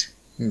least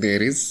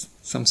there is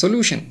some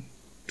solution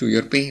to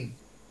your pain.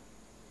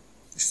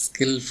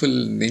 Skillful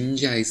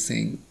ninja is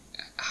saying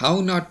how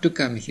not to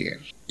come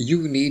here.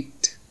 You need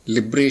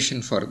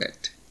liberation for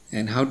that.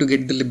 And how to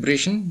get the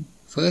liberation?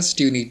 First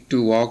you need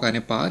to walk on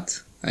a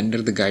path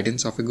under the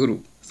guidance of a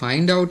guru.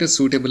 Find out a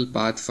suitable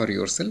path for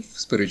yourself,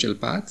 spiritual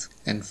path,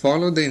 and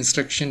follow the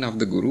instruction of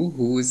the guru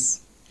who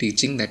is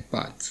teaching that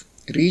path.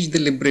 Reach the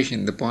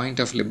liberation, the point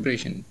of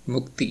liberation,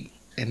 mukti,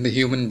 and the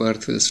human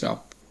birth will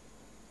stop.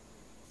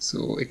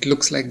 So it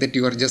looks like that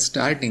you are just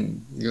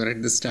starting. You are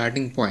at the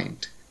starting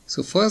point.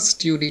 So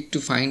first you need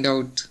to find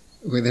out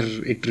whether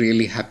it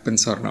really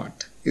happens or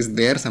not. Is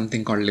there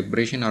something called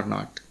liberation or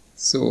not?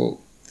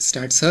 So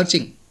start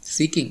searching,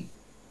 seeking.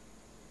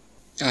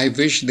 I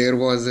wish there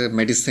was a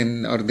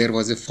medicine or there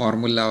was a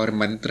formula or a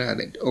mantra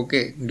that,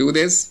 okay, do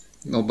this,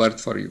 no birth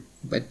for you.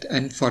 But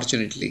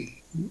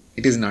unfortunately,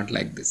 it is not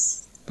like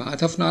this.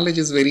 Path of knowledge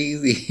is very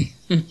easy.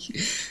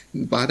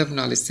 Path of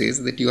knowledge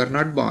says that you are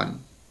not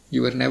born.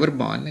 You were never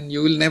born and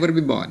you will never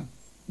be born.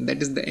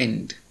 That is the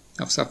end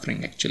of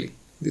suffering actually.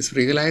 This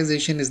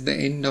realization is the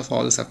end of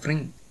all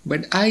suffering.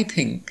 But I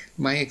think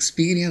my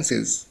experience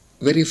is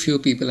very few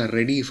people are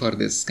ready for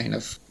this kind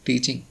of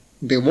teaching.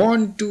 They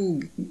want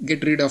to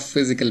get rid of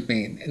physical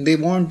pain and they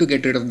want to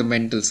get rid of the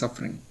mental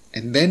suffering.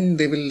 And then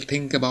they will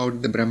think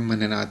about the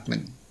Brahman and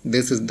Atman.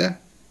 This is the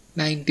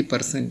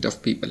 90%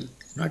 of people.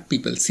 Not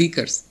people,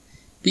 seekers.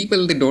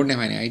 People, they don't have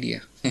any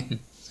idea.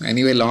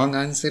 Anyway, long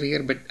answer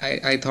here, but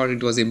I thought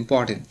it was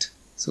important.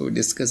 So we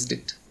discussed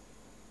it.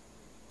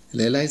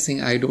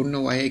 Realizing I don't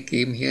know why I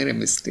came here, a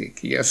mistake.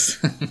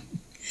 Yes.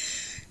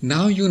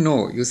 Now you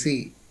know, you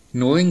see,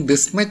 knowing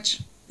this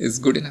much is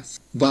good enough.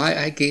 Why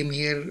I came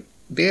here,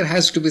 there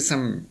has to be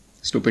some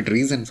stupid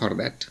reason for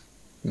that.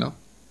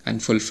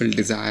 Unfulfilled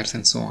desires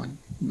and so on.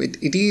 But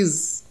it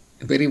is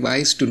very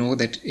wise to know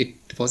that it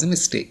was a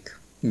mistake.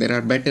 There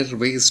are better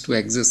ways to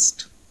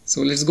exist.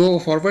 So let's go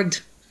forward,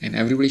 and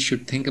everybody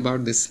should think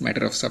about this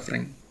matter of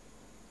suffering.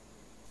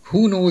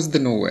 Who knows the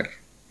knower?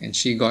 And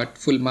she got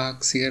full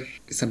marks here.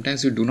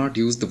 Sometimes we do not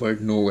use the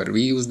word knower.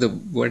 We use the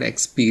word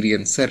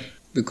experiencer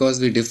because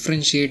we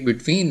differentiate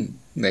between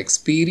the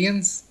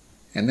experience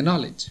and the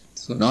knowledge.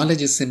 So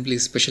knowledge is simply a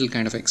special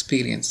kind of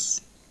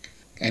experience.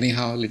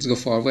 Anyhow, let's go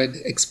forward.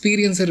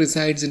 Experiencer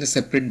resides in a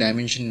separate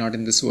dimension, not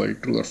in this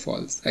world. True or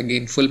false?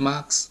 Again, full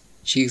marks.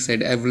 She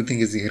said everything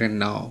is here and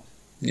now.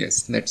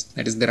 Yes,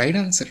 that is the right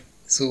answer.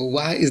 So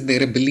why is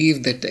there a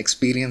belief that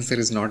experiencer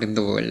is not in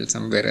the world,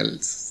 somewhere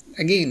else?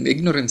 Again,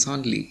 ignorance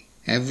only.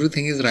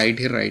 Everything is right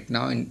here, right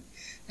now.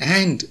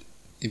 And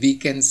we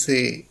can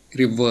say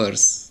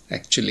reverse,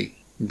 actually.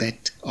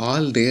 That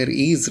all there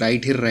is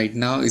right here, right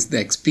now is the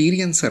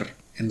experiencer.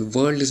 And the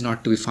world is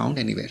not to be found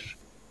anywhere.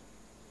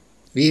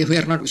 We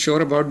are not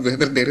sure about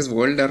whether there is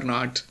world or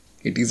not.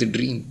 It is a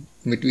dream.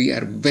 But we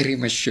are very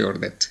much sure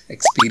that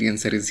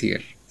experiencer is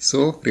here.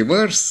 So,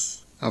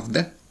 reverse of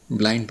the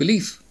blind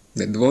belief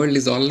that the world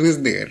is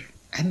always there.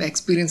 And the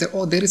experiencer,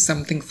 oh, there is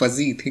something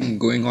fuzzy thing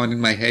going on in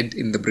my head,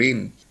 in the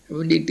brain.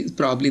 But it is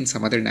probably in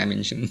some other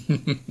dimension.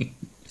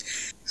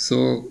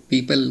 So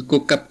people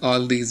cook up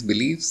all these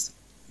beliefs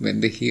when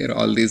they hear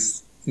all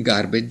this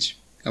garbage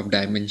of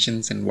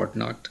dimensions and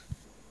whatnot.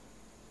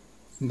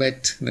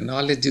 But the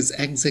knowledge is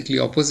exactly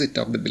opposite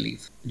of the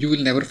belief. You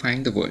will never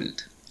find the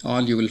world.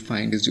 All you will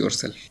find is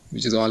yourself,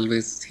 which is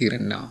always here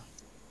and now.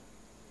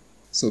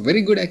 So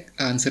very good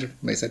answer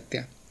by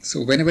Sathya.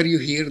 So whenever you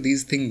hear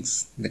these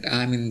things, that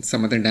I am in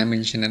some other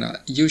dimension, and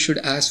you should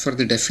ask for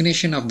the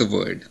definition of the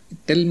word.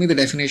 Tell me the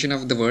definition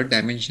of the word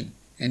dimension.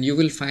 And you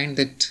will find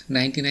that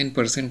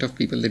 99% of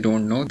people, they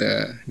don't know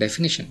the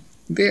definition.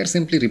 They are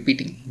simply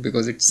repeating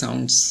because it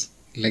sounds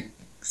like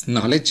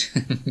knowledge,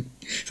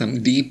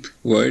 some deep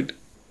word.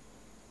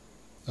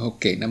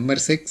 Okay, number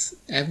 6.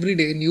 Every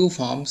day new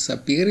forms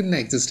appear in the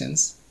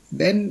existence.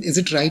 Then is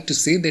it right to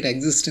say that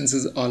existence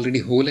is already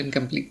whole and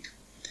complete?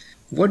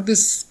 What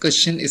this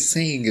question is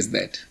saying is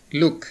that,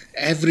 look,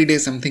 every day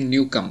something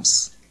new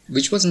comes,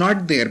 which was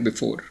not there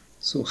before.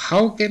 So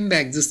how can the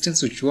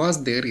existence which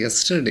was there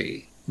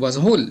yesterday was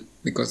whole?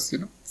 Because,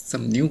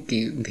 some new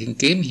thing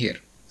came here.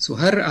 So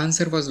her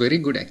answer was very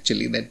good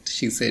actually, that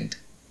she said,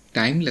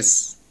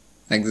 timeless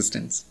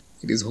existence.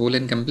 It is whole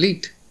and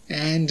complete.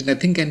 And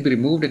nothing can be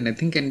removed and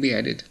nothing can be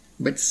added.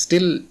 But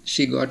still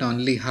she got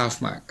only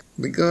half mark.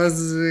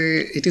 Because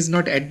it is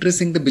not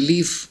addressing the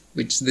belief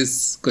which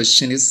this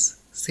question is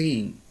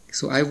saying.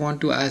 So I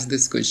want to ask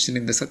this question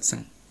in the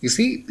satsang. You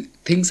see,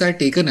 things are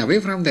taken away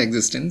from the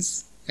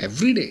existence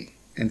every day.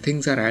 And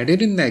things are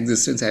added in the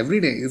existence every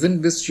day.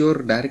 Isn't this your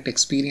direct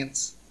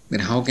experience?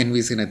 Then how can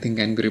we say nothing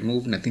can be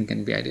removed, nothing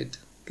can be added?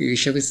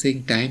 Keshav is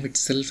saying time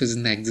itself is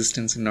in the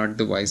existence and not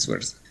the vice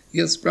versa.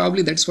 Yes,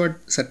 probably that's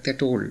what Sathya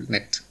told,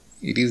 that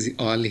it is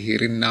all here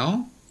and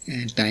now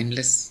and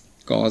timeless,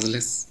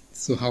 causeless.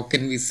 So how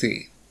can we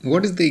say?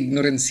 What is the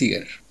ignorance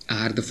here?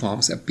 Are the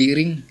forms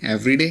appearing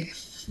every day?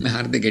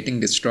 Are they getting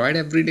destroyed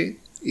every day?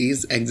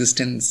 Is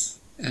existence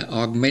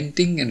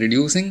augmenting and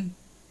reducing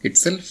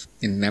itself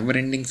in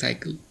never-ending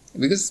cycle?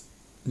 Because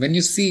when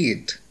you see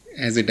it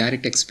as a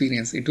direct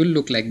experience, it will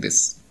look like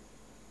this.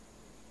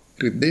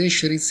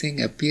 Hridayeshwari is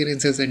saying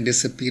appearances and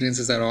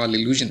disappearances are all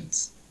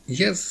illusions.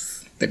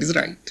 Yes, that is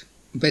right.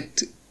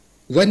 But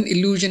one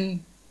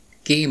illusion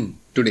came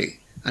today,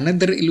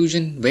 another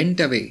illusion went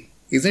away.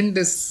 Isn't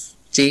this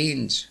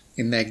change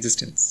in the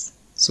existence?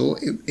 So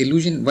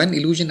one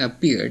illusion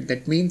appeared,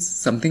 that means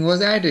something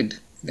was added.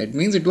 That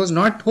means it was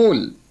not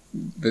whole.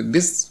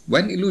 This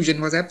one illusion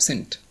was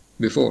absent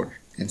before.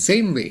 And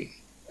same way,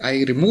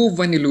 I remove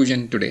one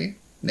illusion today,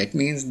 that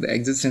means the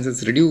existence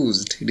is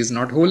reduced. It is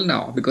not whole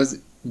now because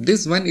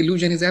this one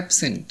illusion is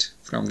absent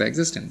from the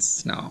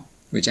existence now,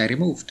 which I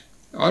removed,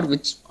 or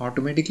which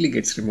automatically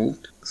gets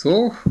removed.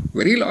 So,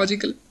 very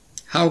logical.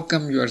 How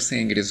come you are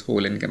saying it is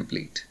whole and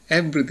complete?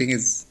 Everything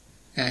is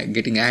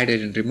getting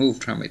added and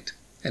removed from it.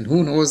 And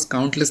who knows,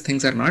 countless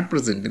things are not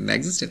present in the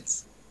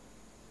existence.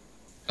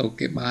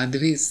 Okay,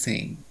 Madhavi is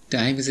saying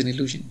time is an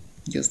illusion.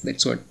 Yes,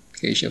 that's what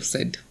Keshav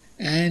said.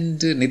 And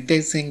Nitya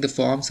is saying the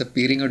forms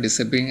appearing or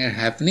disappearing are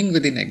happening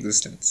within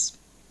existence.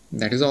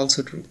 That is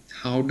also true.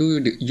 How do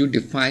you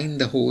define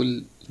the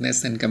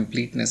wholeness and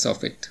completeness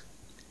of it?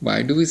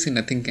 Why do we say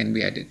nothing can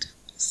be added?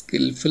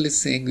 Skillful is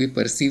saying we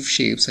perceive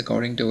shapes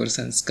according to our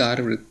sanskar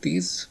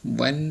vrittis.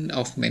 One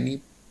of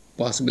many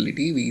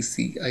possibility we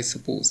see, I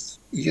suppose.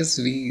 Yes,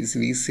 we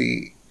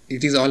say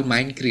it is all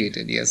mind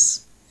created,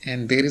 yes.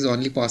 And there is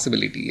only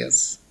possibility,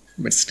 yes.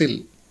 But still,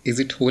 is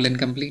it whole and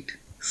complete?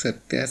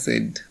 Sathya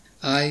said,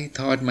 I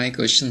thought my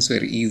questions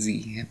were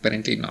easy.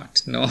 Apparently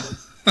not. No.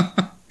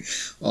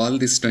 All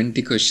these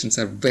 20 questions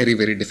are very,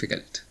 very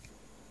difficult.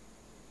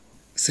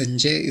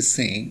 Sanjay is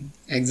saying,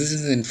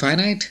 existence is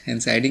infinite,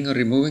 hence adding or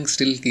removing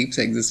still keeps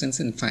existence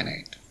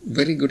infinite.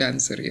 Very good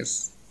answer,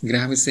 yes.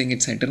 Graham is saying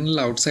it's eternal,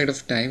 outside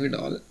of time, it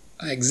all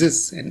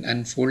exists, and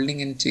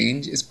unfolding and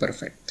change is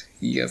perfect.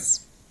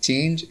 Yes,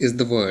 change is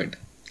the word,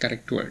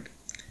 correct word.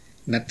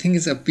 Nothing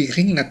is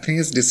appearing, nothing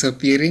is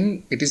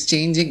disappearing, it is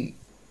changing.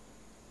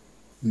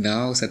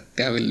 Now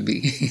Sathya will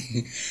be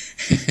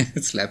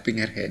slapping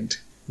her head.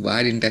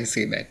 Why didn't I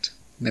say that?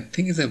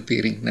 Nothing is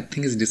appearing,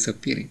 nothing is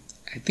disappearing.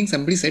 I think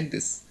somebody said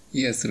this.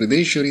 Yes,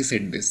 Hridayeshwari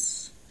said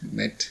this,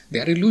 that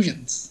they are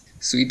illusions.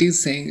 So it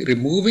is saying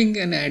removing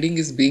and adding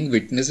is being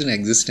witnessed in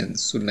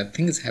existence. So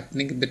nothing is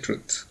happening in the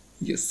truth.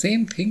 Yes,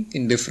 same thing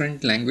in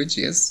different language.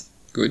 Yes,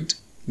 good.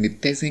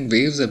 Nitya is saying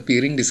waves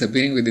appearing,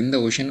 disappearing within the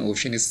ocean.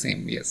 Ocean is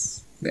same.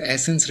 Yes. The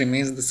essence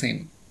remains the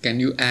same. Can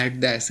you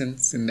add the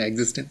essence in the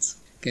existence?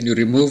 Can you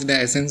remove the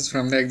essence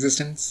from the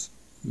existence?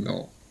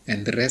 No.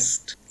 And the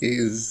rest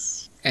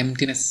is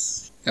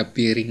emptiness,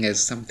 appearing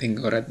as something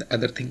or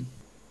other thing.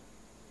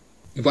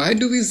 Why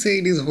do we say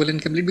it is whole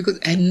and complete? Because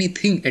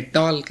anything at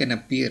all can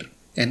appear,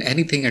 and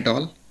anything at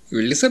all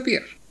will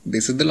disappear.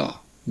 This is the law.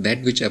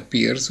 That which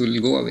appears will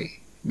go away.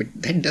 But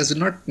that does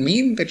not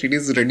mean that it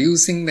is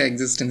reducing the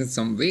existence in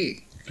some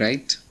way,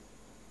 right?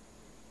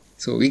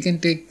 So we can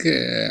take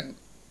an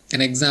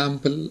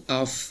example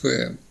of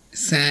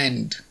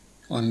sand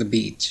on the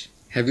beach.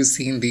 Have you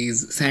seen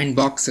these sand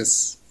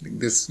boxes? Like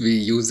this we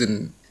use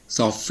in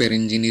software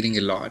engineering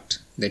a lot,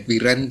 that we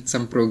run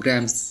some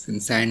programs in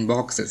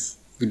sandboxes.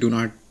 We do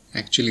not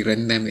actually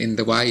run them in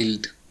the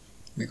wild,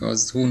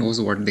 because who knows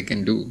what they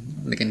can do.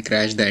 They can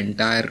crash the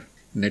entire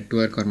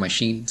network or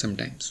machine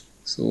sometimes.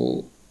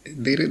 So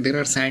there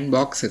are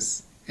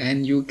sandboxes,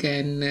 and you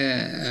can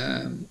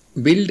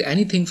build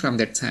anything from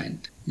that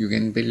sand. You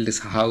can build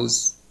a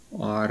house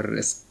or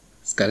a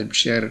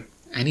sculpture,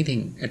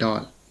 anything at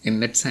all in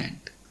that sand.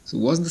 So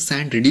was the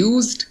sand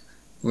reduced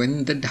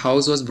when that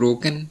house was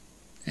broken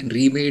and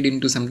remade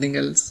into something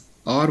else?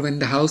 Or when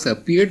the house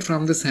appeared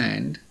from the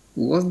sand,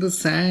 was the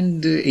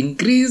sand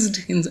increased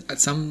in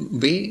some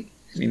way?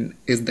 I mean,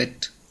 is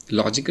that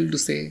logical to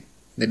say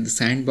that the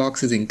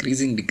sandbox is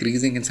increasing,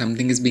 decreasing, and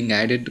something is being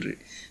added?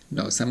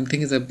 No,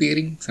 something is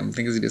appearing,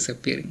 something is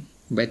disappearing,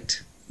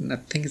 but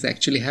nothing is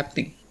actually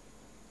happening.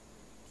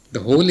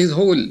 The whole is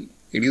whole.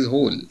 It is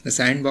whole. The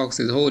sandbox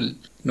is whole.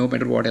 No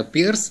matter what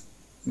appears,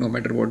 no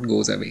matter what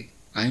goes away.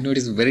 I know it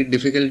is very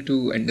difficult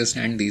to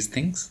understand these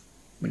things,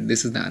 but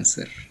this is the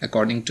answer.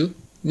 According to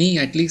me,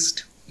 at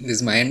least, this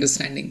is my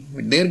understanding.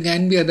 But there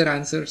can be other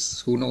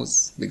answers. Who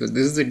knows? Because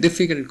this is a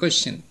difficult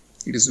question.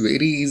 It is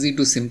very easy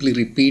to simply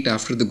repeat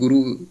after the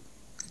Guru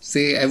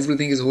say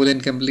everything is whole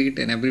and complete,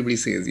 and everybody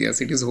says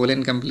yes, it is whole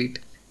and complete.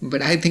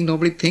 But I think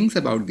nobody thinks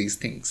about these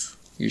things.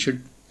 You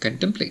should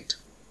contemplate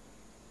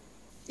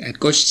and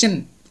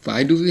question,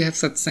 why do we have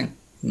satsang?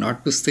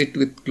 Not to sit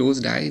with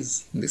closed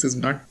eyes. This is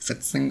not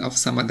satsang of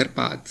some other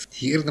path.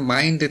 Here the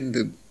mind and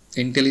the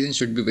intelligence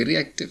should be very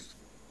active.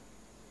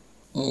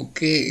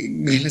 Okay,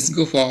 let's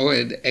go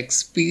forward.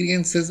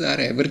 Experiences are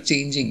ever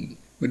changing,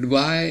 but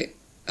why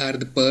are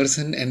the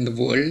person and the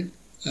world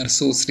are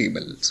so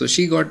stable? So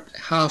she got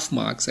half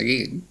marks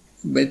again,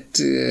 but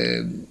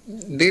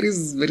there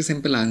is very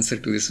simple answer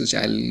to this, which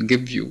I'll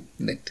give you,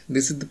 that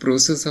this is the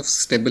process of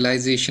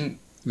stabilization,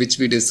 which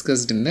we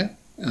discussed in the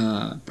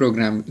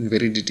program in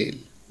very detail.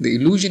 The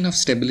illusion of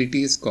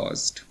stability is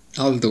caused,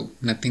 although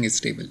nothing is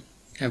stable.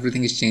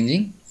 Everything is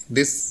changing.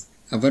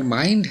 Our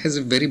mind has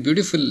a very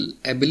beautiful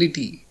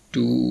ability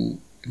to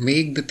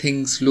make the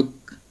things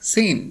look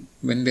same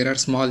when there are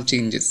small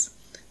changes.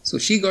 So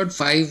she got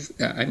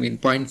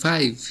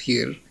 0.5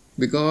 here,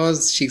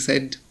 because she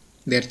said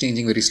they are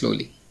changing very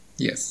slowly.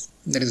 Yes,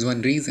 that is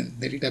one reason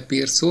that it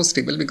appears so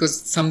stable,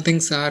 because some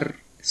things are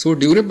so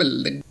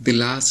durable that they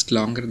last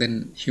longer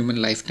than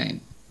human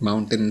lifetime.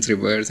 Mountains,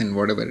 rivers, and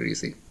whatever you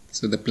see.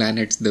 So the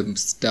planets, the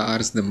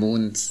stars, the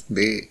moons,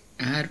 they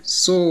are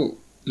so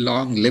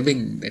long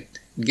living that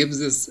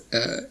gives us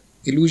an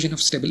illusion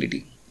of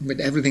stability. But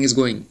everything is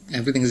going,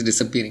 everything is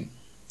disappearing.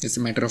 It's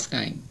a matter of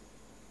time.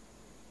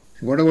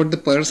 What about the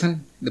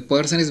person? The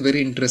person is a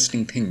very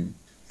interesting thing.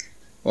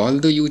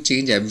 Although you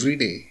change every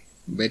day,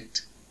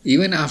 but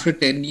even after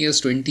 10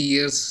 years, 20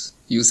 years,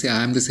 you say,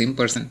 I am the same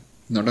person.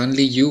 Not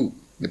only you,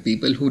 the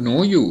people who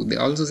know you, they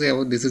also say,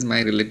 oh, this is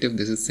my relative,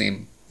 this is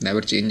same.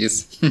 Never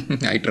changes.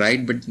 I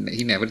tried, but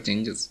he never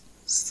changes.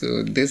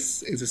 So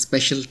this is a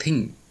special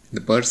thing. The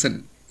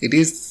person,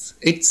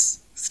 its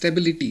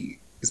stability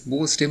is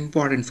most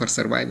important for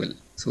survival.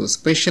 So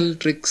special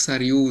tricks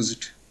are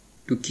used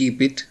to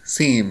keep it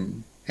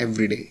same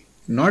every day.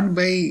 Not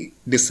by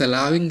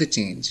disallowing the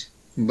change,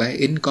 by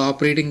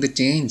incorporating the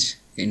change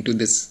into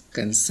this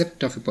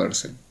concept of a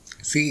person.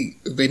 See,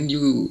 when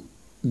you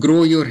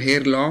grow your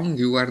hair long,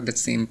 you are the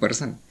same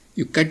person.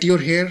 You cut your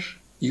hair,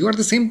 you are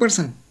the same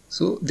person.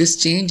 So this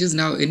change is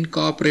now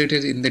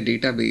incorporated in the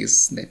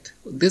database that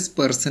this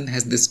person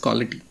has this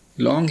quality.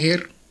 Long hair,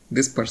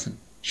 this person.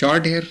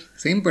 Short hair,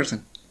 same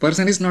person.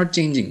 Person is not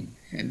changing,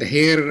 and the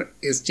hair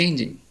is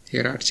changing.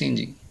 Hair are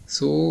changing.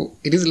 So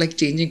it is like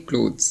changing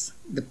clothes.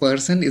 The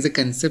person is a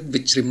concept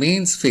which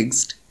remains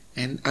fixed,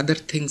 and other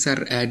things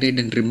are added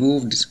and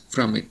removed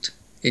from it,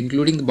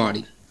 including the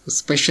body. So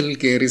special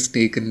care is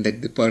taken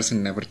that the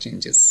person never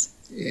changes.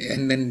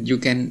 And then you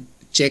can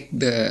check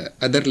the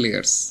other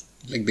layers,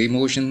 like the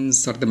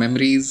emotions or the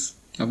memories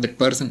of that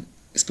person.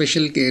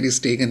 Special care is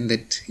taken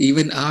that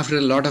even after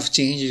a lot of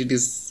change,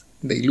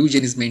 the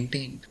illusion is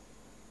maintained.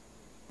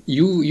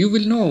 You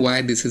will know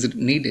why this is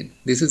needed.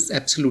 This is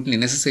absolutely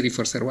necessary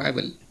for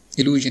survival.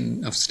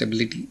 Illusion of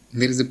stability.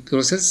 There is a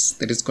process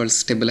that is called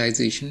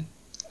stabilization.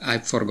 I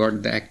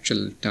forgot the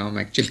actual term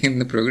in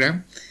the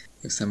program.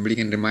 If somebody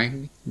can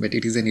remind me. But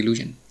it is an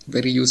illusion.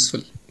 Very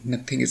useful.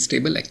 Nothing is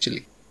stable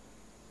actually.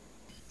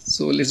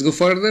 So let's go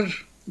further.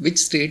 Which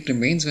state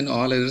remains when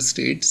all other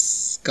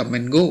states come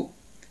and go?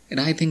 And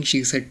I think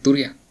she said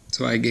Turiya.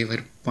 So I gave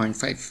her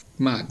 0.5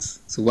 marks.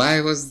 So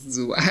why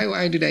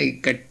did I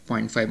cut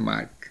 0.5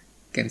 mark?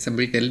 Can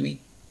somebody tell me?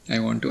 I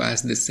want to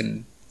ask this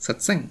in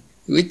Satsang.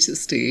 Which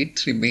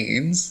state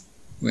remains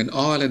when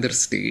all other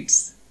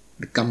states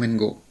come and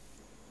go?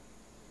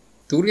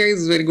 Turiya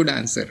is a very good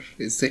answer.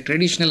 It's a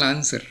traditional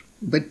answer.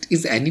 But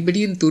is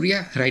anybody in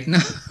Turiya right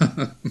now?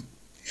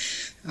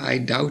 I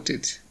doubt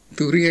it.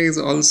 Turiya is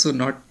also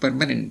not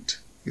permanent,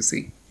 you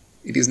see.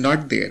 It is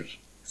not there.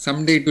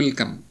 Someday it will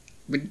come.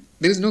 But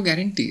there is no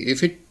guarantee.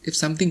 If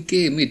something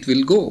came, it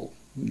will go.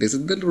 This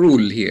is the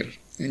rule here.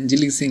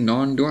 Anjali is saying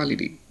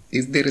non-duality.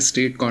 Is there a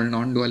state called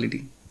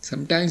non-duality?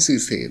 Sometimes we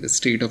say the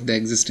state of the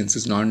existence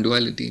is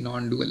non-duality,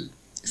 non-dual.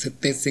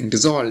 Sathya is saying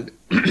dissolved.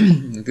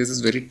 This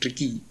is very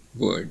tricky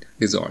word,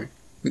 dissolved.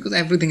 Because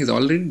everything is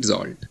already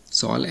dissolved.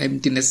 It's all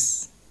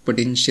emptiness,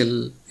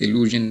 potential,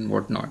 illusion,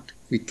 whatnot.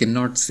 We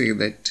cannot say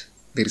that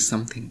there is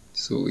something.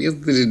 So yes,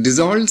 the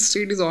dissolved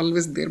state is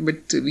always there,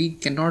 but we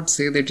cannot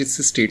say that it's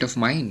a state of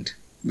mind.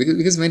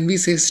 Because when we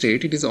say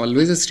state, it is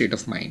always a state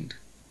of mind.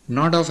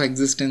 Not of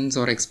existence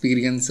or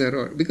experiencer,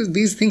 or because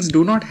these things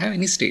do not have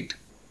any state.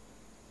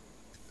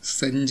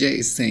 Sanjay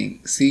is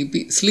saying,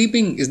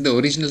 sleeping is the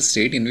original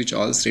state in which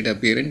all states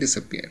appear and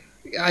disappear.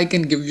 I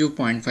can give you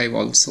 0.5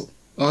 also.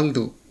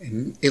 Although,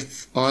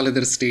 if all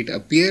other states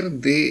appear,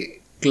 they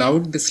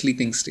cloud the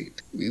sleeping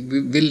state. We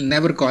will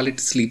never call it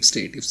sleep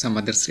state if some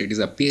other state is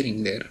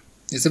appearing there.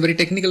 It's a very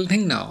technical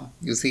thing now.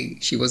 You see,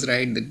 she was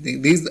right that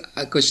these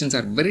questions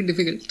are very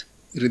difficult.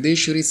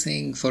 Rideshwari is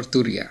saying for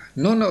Turiya.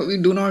 No, we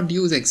do not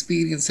use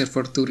experiencer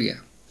for Turiya.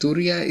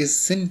 Turiya is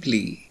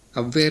simply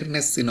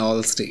awareness in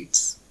all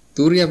states.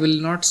 Turiya will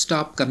not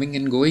stop coming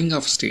and going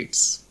of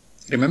states.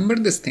 Remember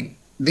this thing.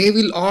 They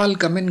will all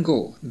come and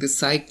go. The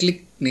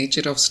cyclic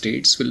nature of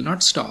states will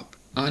not stop.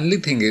 Only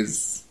thing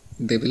is,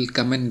 they will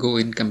come and go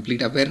in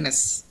complete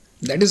awareness.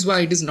 That is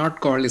why it is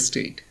not called a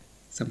state.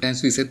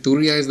 Sometimes we say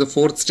Turiya is the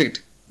fourth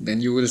state.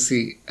 Then you will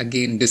see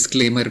again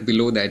disclaimer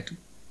below that.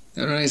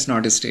 No, it's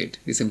not a state.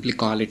 We simply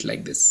call it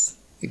like this.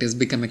 It has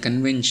become a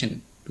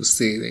convention to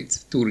say that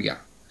it's Turiya,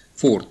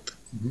 fourth.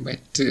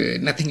 But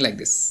nothing like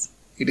this.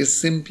 It is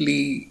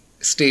simply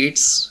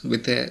states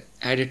with a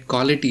added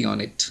quality on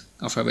it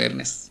of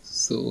awareness.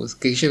 So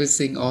Keshav is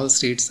saying all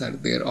states are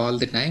there all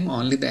the time.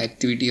 Only the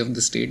activity of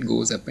the state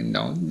goes up and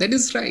down. That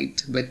is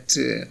right. But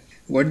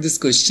what this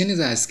question is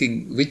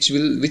asking, which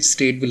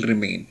state will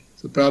remain?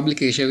 So probably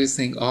Keshav is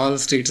saying all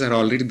states are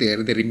already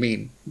there, they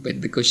remain.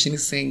 But the question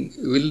is saying,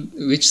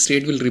 which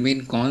state will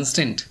remain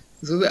constant?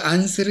 So the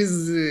answer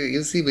is,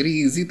 you see, very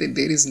easy, that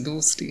there is no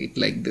state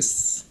like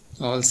this.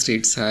 All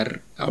states are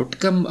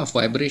outcome of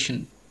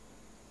vibration.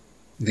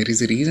 There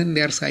is a reason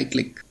they are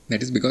cyclic.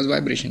 That is because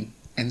vibration.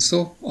 And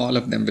so all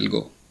of them will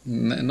go.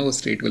 No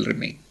state will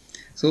remain.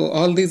 So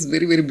all these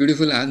very, very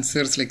beautiful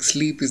answers like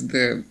sleep is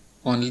the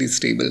only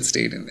stable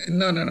state.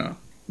 No.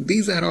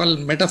 These are all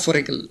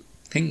metaphorical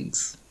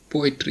things.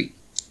 Poetry,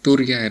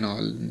 Turiya and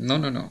all.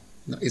 No.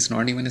 It's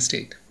not even a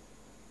state.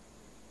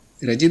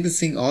 Rajit is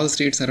saying all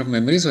states are of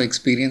memory, so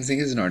experiencing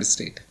is not a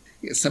state.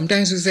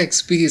 Sometimes we say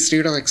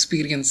state of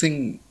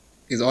experiencing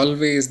is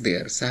always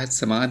there. Sahaj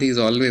Samadhi is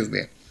always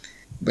there.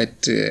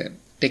 But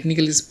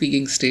technically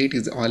speaking, state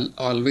is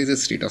always a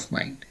state of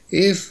mind.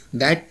 If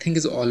that thing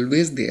is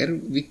always there,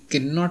 we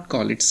cannot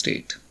call it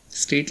state.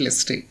 Stateless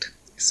state.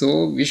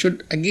 So we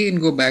should again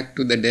go back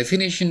to the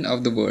definition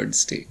of the word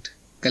state.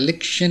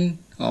 Collection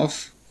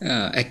of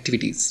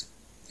activities,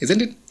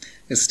 isn't it?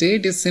 A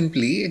state is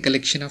simply a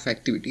collection of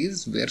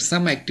activities where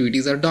some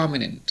activities are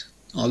dominant,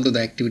 although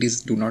the activities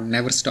do not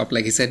never stop,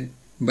 like he said,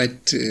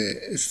 but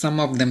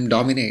some of them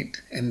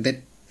dominate, and that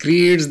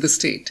creates the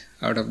state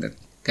out of that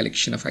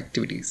collection of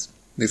activities.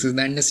 This is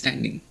the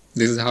understanding.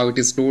 This is how it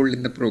is told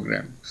in the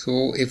program.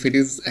 So if it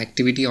is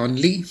activity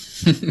only,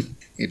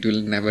 it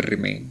will never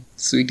remain.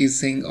 Sweet is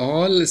saying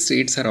all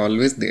states are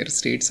always there.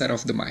 States are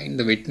of the mind.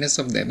 The witness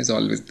of them is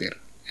always there.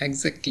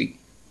 Exactly.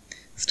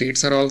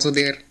 States are also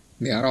there.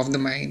 They are of the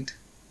mind.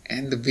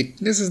 And the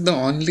witness is the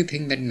only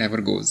thing that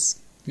never goes,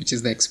 which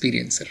is the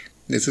experiencer.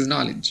 This is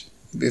knowledge.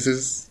 This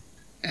is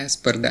as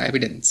per the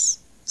evidence.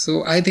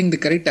 So I think the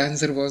correct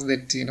answer was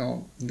that,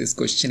 this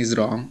question is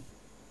wrong.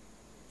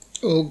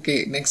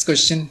 Okay, next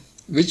question.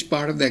 Which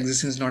part of the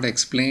existence is not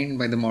explained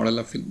by the model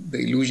of the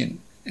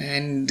illusion?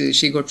 And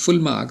she got full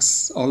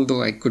marks,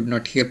 although I could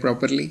not hear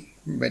properly.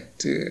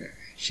 But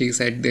she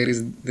said there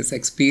is this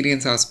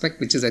experience aspect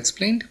which is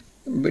explained.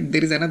 But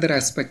there is another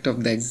aspect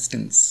of the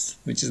existence,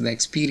 which is the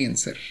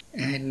experiencer.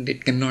 And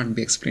it cannot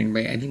be explained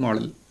by any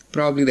model.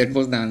 Probably that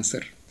was the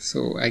answer.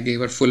 So I gave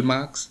her full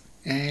marks.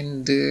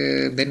 And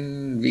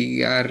then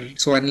we are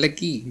so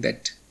unlucky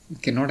that we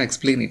cannot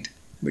explain it.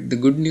 But the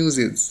good news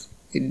is,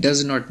 it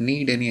does not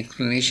need any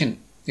explanation.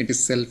 It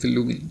is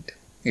self-illumined.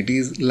 It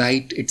is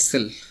light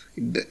itself.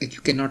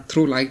 You cannot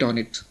throw light on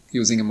it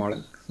using a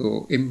model.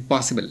 So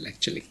impossible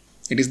actually.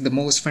 It is the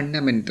most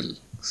fundamental.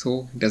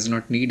 So it does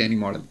not need any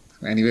model.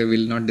 Anyway, we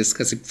will not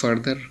discuss it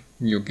further.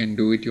 You can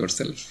do it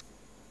yourself.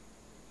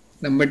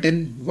 Number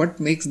 10. What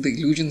makes the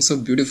illusion so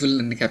beautiful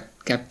and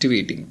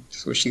captivating?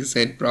 So she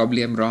said,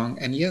 probably I'm wrong.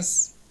 And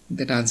yes,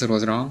 that answer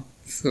was wrong.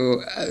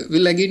 So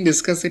we'll again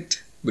discuss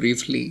it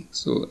briefly.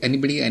 So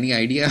anybody, any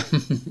idea?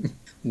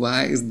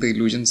 Why is the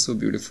illusion so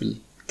beautiful,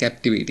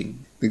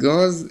 captivating?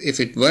 Because if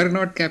it were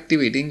not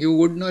captivating, you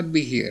would not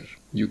be here.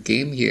 You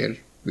came here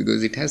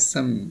because it has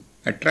some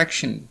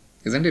attraction,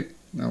 isn't it?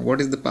 Now,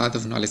 what is the path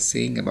of knowledge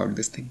saying about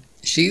this thing?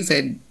 She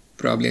said,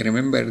 probably I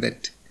remember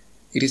that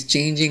it is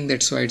changing,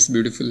 that's why it's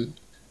beautiful.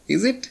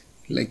 Is it?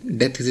 Like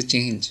death is a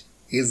change.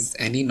 Is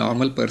any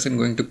normal person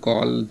going to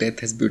call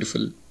death as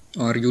beautiful?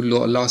 Or you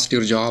lost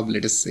your job,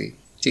 let us say.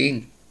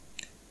 Change.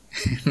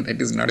 That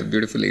is not a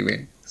beautiful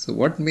event. So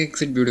what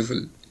makes it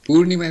beautiful?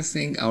 Poornima is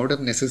saying out of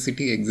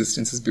necessity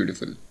existence is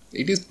beautiful.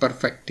 It is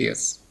perfect,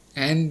 yes.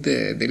 And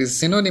there is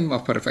synonym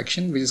of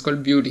perfection which is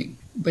called beauty.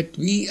 But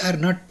we are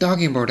not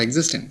talking about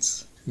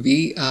existence.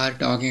 We are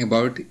talking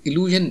about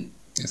illusion.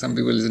 Some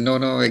people say,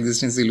 no,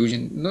 existence is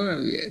illusion.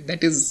 No,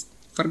 that is,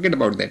 forget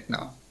about that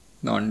now.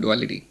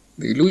 Non-duality.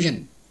 The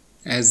illusion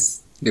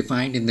as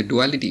defined in the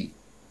duality.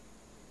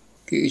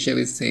 Keshav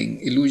is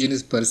saying illusion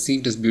is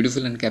perceived as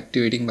beautiful and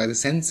captivating by the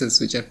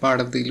senses which are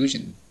part of the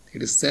illusion.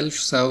 It is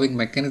self-serving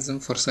mechanism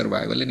for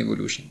survival and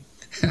evolution.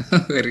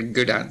 Very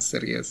good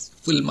answer, yes.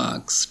 Full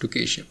marks to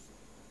Keshav.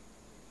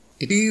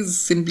 It is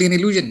simply an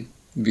illusion.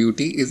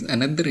 Beauty is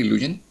another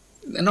illusion.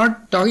 We're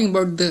not talking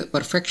about the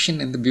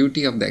perfection and the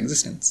beauty of the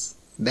existence.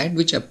 That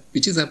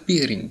which is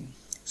appearing.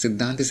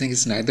 Siddhanta is saying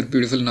it's neither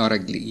beautiful nor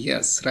ugly.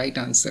 Yes, right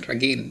answer.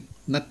 Again,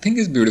 nothing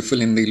is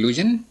beautiful in the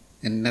illusion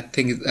and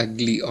nothing is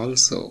ugly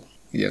also.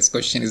 Yes,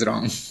 question is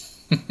wrong.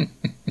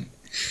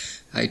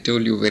 I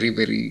told you very,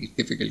 very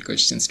difficult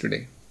questions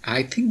today.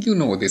 I think you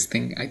know this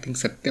thing. I think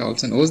Sathya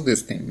also knows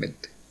this thing,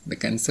 that the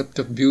concept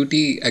of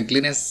beauty,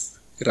 ugliness,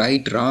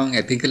 right, wrong,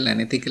 ethical,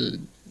 unethical,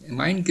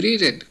 mind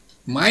created.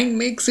 Mind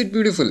makes it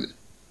beautiful.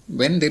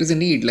 When there is a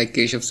need, like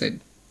Keshav said,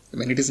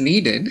 when it is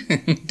needed,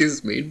 it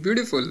is made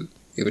beautiful.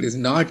 If it is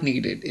not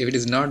needed, if it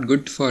is not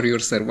good for your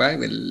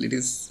survival, it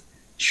is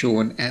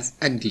shown as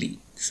ugly.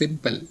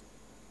 Simple.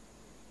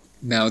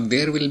 Now,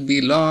 there will be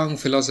long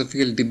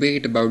philosophical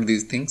debate about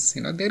these things.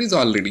 There is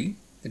already.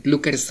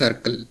 Look at a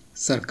circle.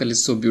 Circle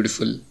is so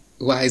beautiful.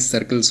 Why is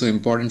circle so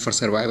important for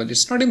survival?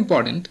 It's not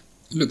important.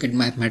 Look at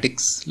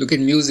mathematics. Look at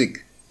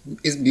music.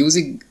 Is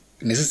music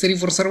necessary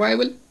for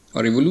survival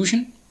or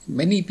evolution?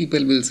 Many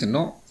people will say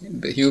no.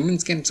 The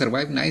humans can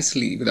survive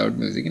nicely without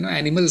music.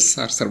 Animals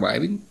are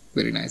surviving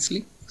very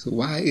nicely. So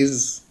why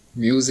is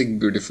music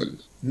beautiful?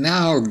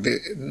 Now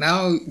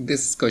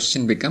this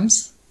question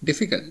becomes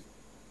difficult.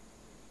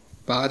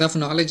 Path of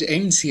knowledge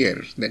ends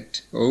here,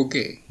 that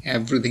okay,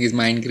 everything is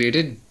mind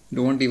created.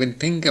 Don't even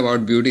think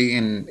about beauty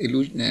and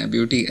illusion,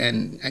 beauty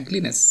and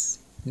ugliness.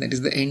 That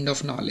is the end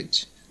of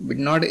knowledge, but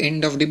not the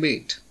end of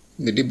debate.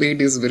 The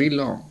debate is very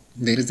long.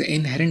 There is an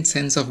inherent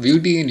sense of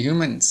beauty in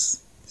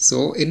humans.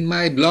 So in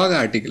my blog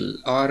article,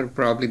 or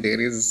probably there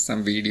is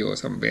some video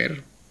somewhere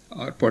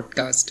or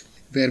podcast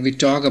where we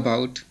talk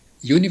about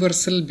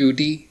universal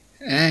beauty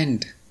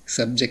and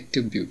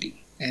subjective beauty.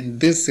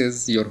 And this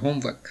is your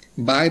homework.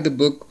 Buy the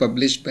book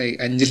published by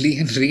Anjali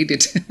and read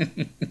it.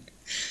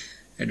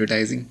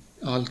 Advertising.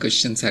 All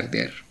questions are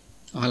there.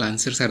 All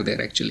answers are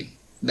there actually.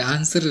 The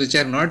answers which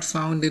are not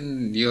found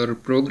in your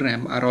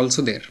program are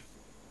also there.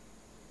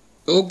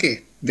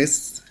 Okay,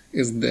 this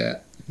is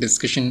the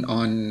discussion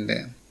on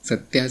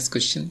Sathya's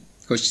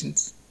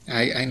questions.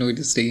 I know it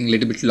is taking a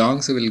little bit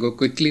long, so we'll go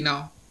quickly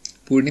now.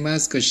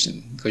 Poornima's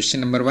question. Question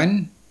number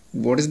 1.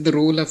 What is the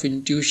role of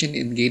intuition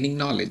in gaining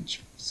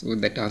knowledge? So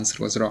that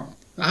answer was wrong.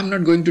 I'm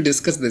not going to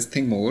discuss this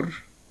thing more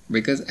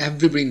because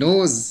everybody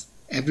knows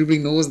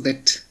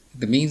that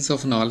the means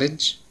of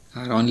knowledge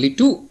are only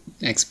two: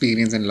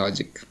 experience and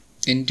logic.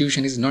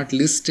 Intuition is not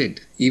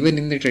listed even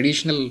in the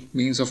traditional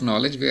means of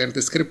knowledge where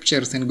the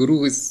scriptures and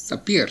guru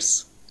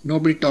appears.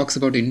 Nobody talks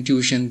about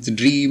intuitions,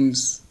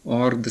 dreams,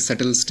 or the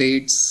subtle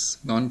states,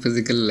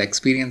 non-physical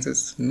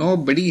experiences.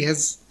 Nobody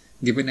has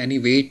given any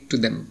weight to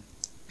them.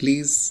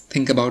 Please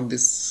think about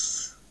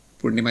this,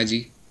 Poornima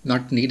ji.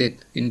 Not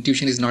needed.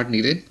 Intuition is not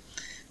needed.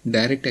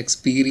 Direct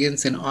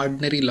experience and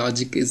ordinary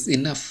logic is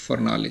enough for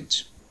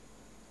knowledge.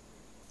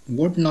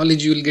 What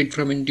knowledge you will get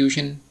from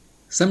intuition?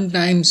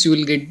 Sometimes you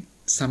will get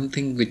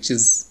something which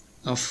is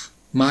of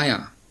Maya,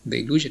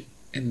 the illusion.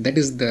 And that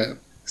is the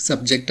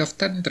subject of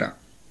Tantra.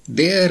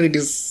 There it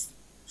is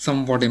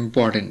somewhat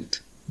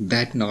important.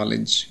 That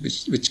knowledge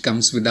which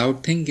comes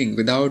without thinking,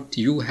 without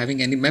you having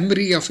any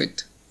memory of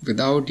it,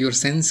 without your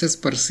senses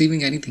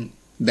perceiving anything.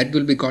 That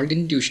will be called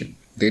intuition.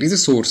 There is a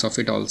source of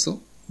it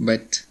also,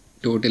 but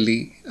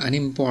totally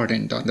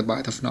unimportant on the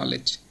path of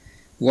knowledge.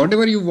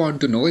 Whatever you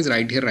want to know is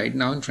right here, right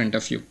now in front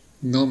of you.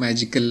 No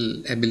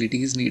magical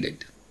ability is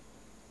needed.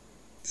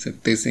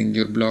 Sathya Singh,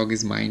 your blog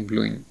is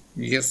mind-blowing.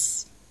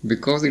 Yes,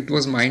 because it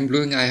was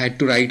mind-blowing, I had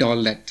to write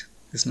all that.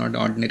 It's not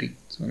ordinary.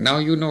 So now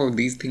you know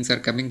these things are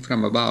coming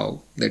from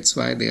above. That's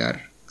why they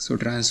are so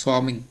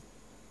transforming.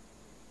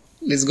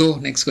 Let's go.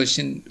 Next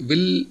question.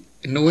 Will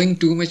knowing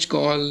too much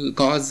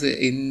cause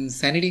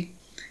insanity?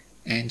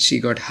 And she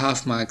got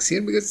half marks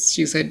here because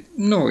she said,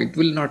 no, it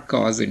will not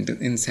cause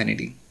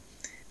insanity.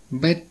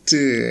 But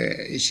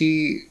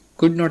she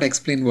could not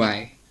explain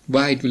why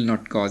it will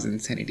not cause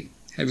insanity.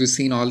 Have you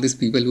seen all these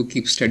people who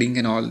keep studying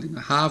and all,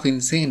 half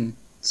insane?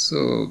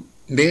 So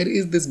there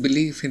is this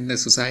belief in the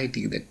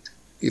society that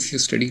if you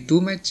study too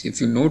much, if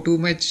you know too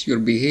much, your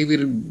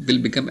behavior will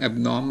become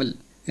abnormal.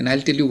 And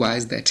I'll tell you why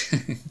is that.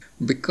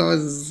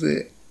 Because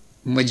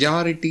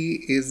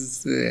majority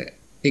is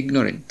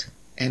ignorant.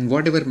 And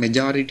whatever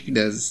majority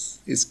does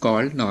is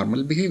called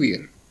normal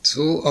behavior.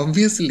 So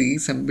obviously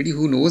somebody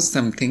who knows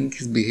something,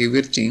 his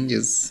behavior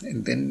changes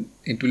and then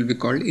it will be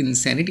called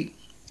insanity,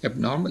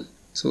 abnormal.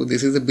 So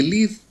this is a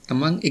belief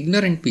among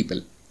ignorant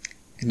people.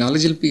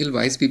 Knowledgeable people,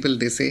 wise people,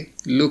 they say,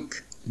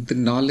 look, the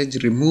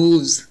knowledge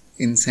removes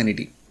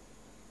insanity.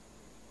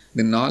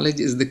 The knowledge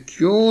is the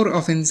cure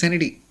of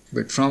insanity.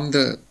 But from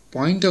the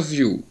point of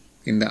view,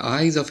 in the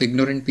eyes of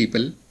ignorant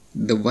people,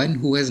 the one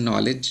who has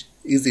knowledge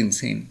is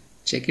insane.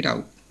 Check it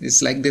out.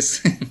 It's like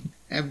this.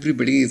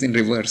 Everybody is in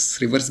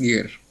reverse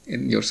gear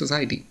in your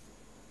society.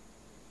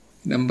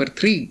 Number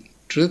 3,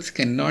 truth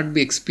cannot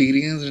be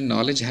experienced when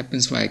knowledge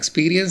happens by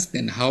experience.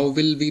 Then how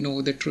will we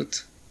know the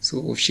truth?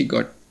 So she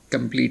got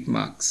complete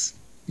marks.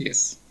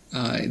 Yes.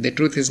 The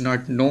truth is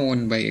not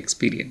known by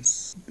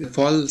experience. The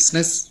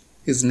falseness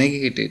is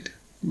negated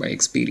by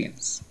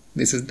experience.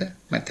 This is the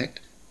method.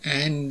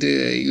 And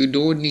you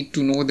don't need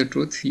to know the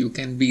truth. You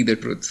can be the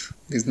truth.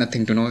 There's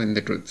nothing to know in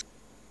the truth.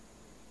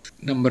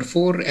 Number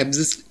 4,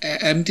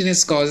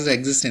 emptiness causes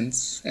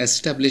existence.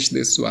 Establish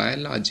this via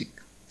logic.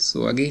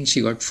 So again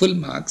she got full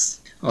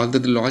marks, although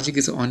the logic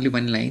is only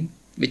one line,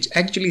 which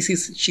actually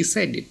she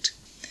said it.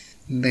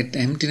 That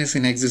emptiness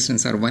and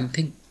existence are one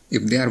thing.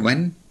 If they are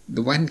one,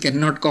 the one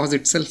cannot cause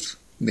itself.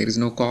 There is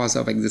no cause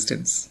of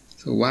existence.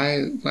 So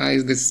why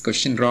is this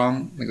question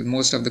wrong? Because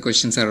most of the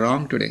questions are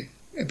wrong today.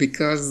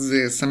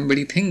 Because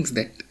somebody thinks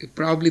that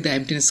probably the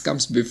emptiness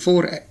comes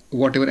before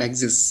whatever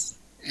exists.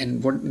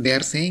 And what they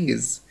are saying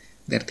is,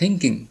 they are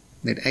thinking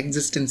that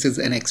existence is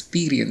an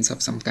experience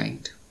of some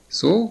kind.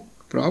 So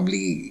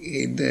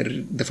probably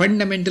the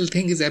fundamental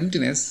thing is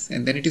emptiness,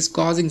 and then it is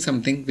causing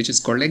something which is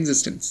called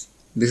existence.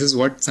 This is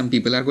what some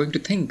people are going to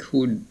think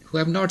who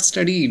have not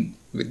studied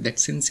with that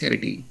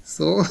sincerity.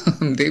 So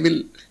they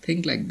will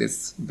think like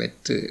this. But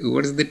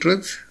what is the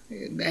truth?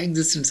 The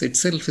existence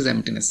itself is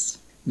emptiness.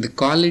 The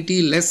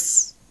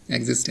quality-less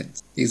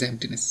existence is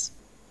emptiness.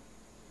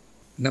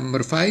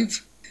 Number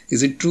 5,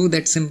 is it true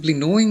that simply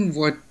knowing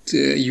what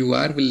you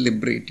are will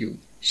liberate you?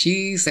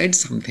 She said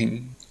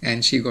something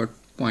and she got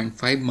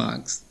 0.5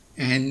 marks.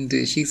 And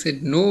she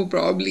said, no,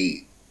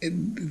 probably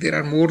there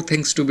are more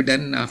things to be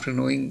done after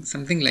knowing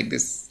something like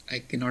this. I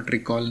cannot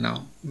recall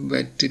now.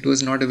 But it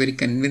was not a very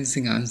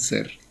convincing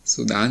answer.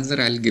 So the answer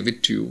I'll give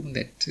it to you,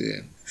 that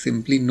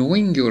simply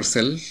knowing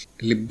yourself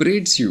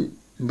liberates you,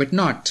 but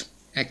not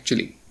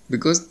actually.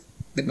 Because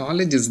the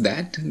knowledge is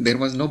that there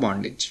was no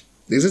bondage.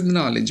 This is the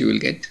knowledge you will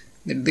get,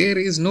 that there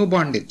is no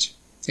bondage.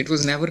 It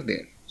was never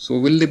there. So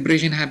will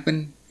liberation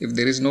happen if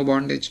there is no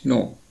bondage?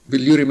 No.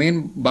 Will you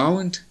remain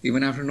bound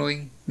even after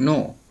knowing?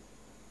 No.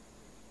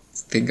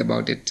 Think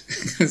about it.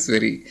 It's a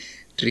very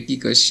tricky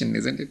question,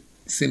 isn't it?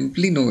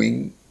 Simply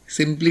knowing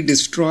simply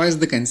destroys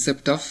the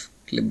concept of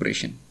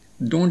liberation.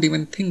 Don't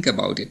even think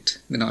about it.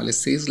 The knowledge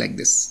says like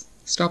this.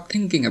 Stop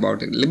thinking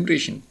about it.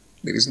 Liberation.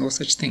 There is no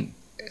such thing.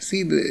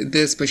 See,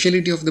 the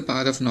speciality of the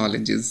path of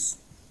knowledge is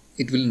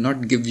it will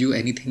not give you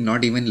anything,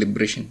 not even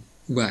liberation.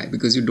 Why?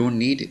 Because you don't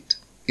need it.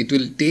 It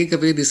will take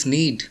away this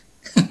need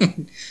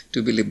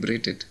to be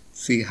liberated.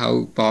 See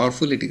how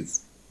powerful it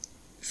is.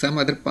 Some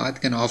other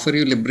path can offer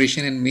you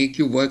liberation and make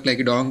you work like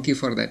a donkey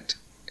for that.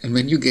 And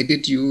when you get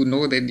it, you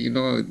know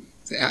that,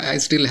 I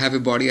still have a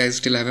body, I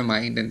still have a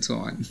mind, and so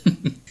on.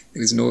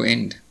 There is no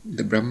end.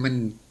 The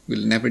Brahman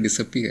will never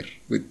disappear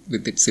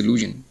with its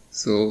illusion.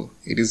 So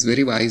it is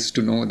very wise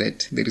to know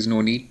that there is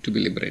no need to be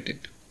liberated.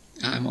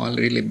 I am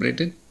already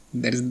liberated.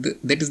 That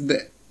is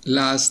the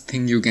last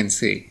thing you can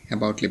say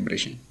about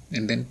liberation,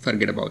 and then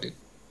forget about it.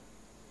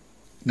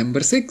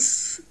 Number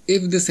 6,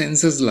 if the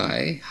senses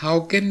lie, how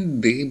can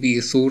they be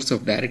a source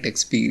of direct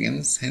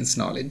experience, hence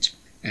knowledge?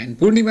 And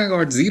Poornima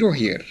got 0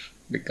 here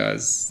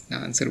because the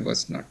answer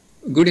was not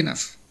good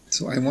enough.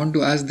 So I want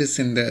to ask this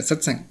in the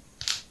Satsang.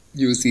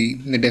 You see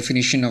the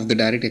definition of the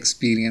direct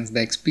experience,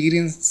 the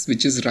experience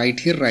which is right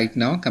here, right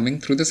now,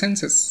 coming through the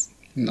senses.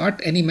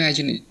 Not any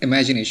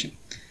imagination,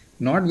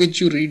 not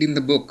which you read in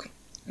the book,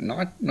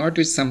 not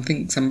which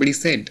somebody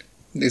said.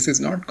 This is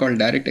not called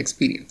direct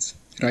experience.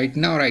 Right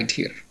now, right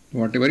here,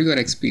 whatever you are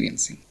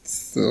experiencing.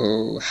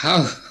 So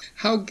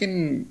how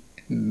can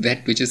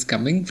that which is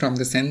coming from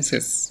the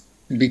senses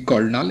be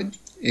called knowledge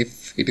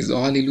if it is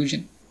all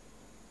illusion?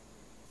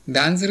 The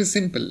answer is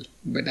simple,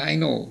 but I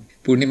know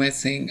Poornima is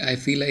saying, I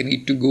feel I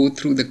need to go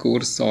through the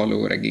course all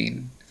over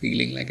again,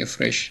 feeling like a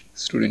fresh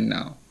student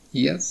now.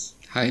 Yes,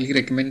 highly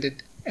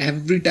recommended.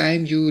 Every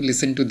time you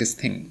listen to this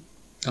thing,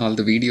 all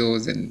the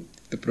videos and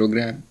the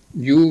program,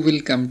 you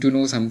will come to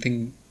know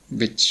something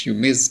which you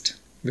missed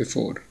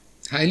before.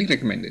 Highly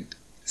recommended.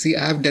 See,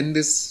 I have done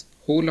this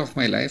whole of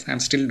my life. I am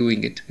still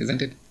doing it,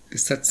 isn't it? The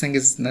satsang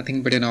is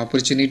nothing but an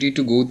opportunity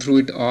to go through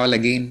it all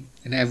again.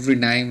 And every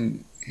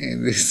time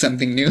there is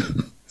something new,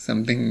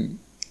 something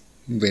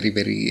very,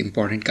 very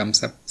important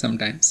comes up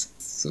sometimes.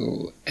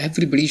 So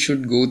everybody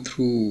should go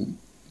through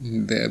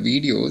the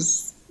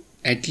videos,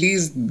 at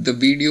least the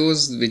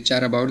videos which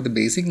are about the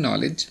basic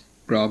knowledge,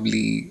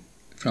 probably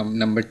from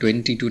number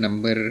 20 to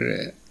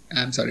number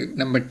 10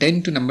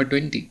 to number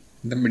 20,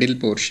 the middle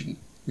portion.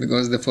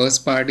 Because the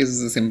first part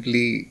is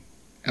simply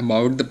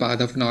about the path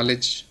of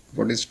knowledge,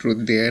 what is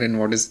truth there and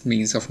what is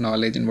means of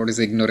knowledge and what is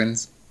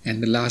ignorance.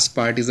 And the last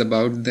part is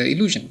about the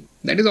illusion.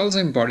 That is also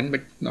important,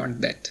 but not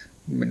that.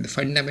 But the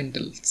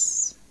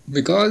fundamentals.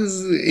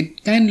 Because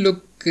it can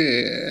look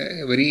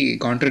very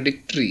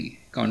contradictory,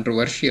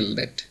 controversial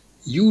that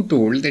you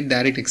told that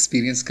direct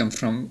experience comes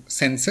from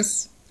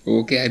senses.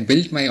 Okay, I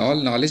built my all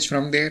knowledge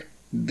from there.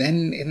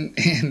 Then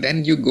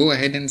then you go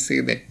ahead and say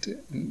that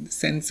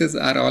senses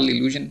are all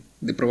illusion.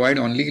 They provide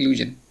only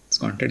illusion. It's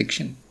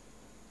contradiction.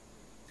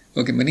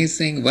 Okay, Mani is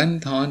saying one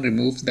thorn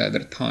removes the other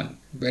thorn.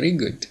 Very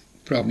good.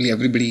 Probably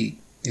everybody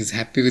is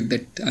happy with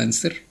that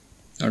answer.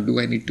 Or do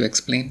I need to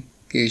explain?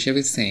 Keshav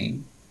is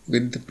saying,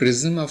 with the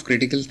prism of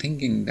critical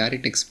thinking,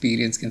 direct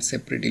experience can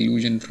separate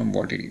illusion from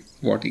what it is.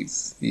 What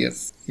is?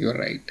 Yes, you are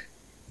right.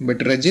 But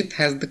Rajit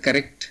has the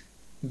correct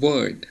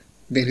word.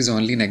 There is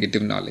only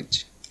negative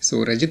knowledge.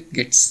 So Rajit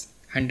gets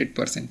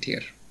 100%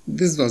 here.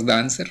 This was the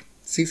answer.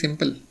 See,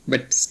 simple.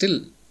 But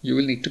still, you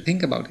will need to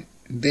think about it.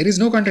 There is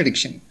no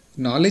contradiction.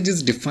 Knowledge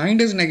is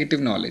defined as negative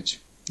knowledge.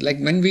 Like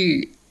when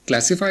we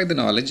classify the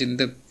knowledge in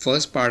the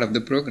first part of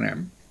the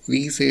program,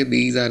 we say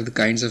these are the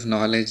kinds of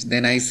knowledge.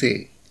 Then I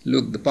say,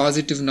 look, the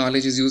positive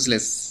knowledge is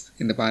useless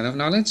in the path of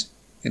knowledge.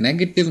 The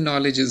negative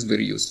knowledge is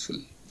very useful.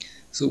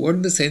 So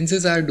what the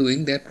senses are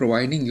doing, they are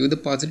providing you the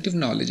positive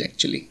knowledge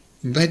actually.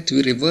 But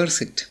we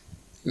reverse it.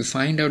 We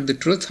find out the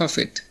truth of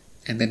it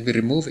and then we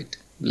remove it,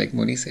 like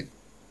Moni said.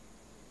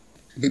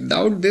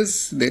 Without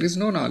this, there is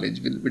no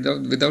knowledge.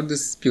 Without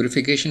this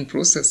purification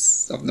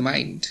process of the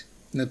mind,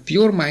 the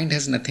pure mind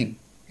has nothing.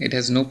 It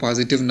has no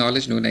positive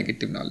knowledge, no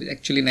negative knowledge.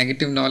 Actually,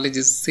 negative knowledge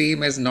is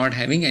same as not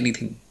having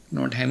anything,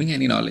 not having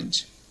any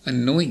knowledge.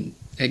 Unknowing,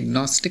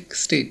 agnostic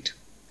state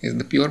is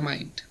the pure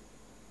mind.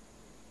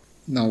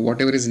 Now,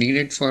 whatever is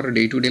needed for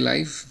day-to-day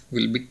life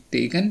will be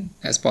taken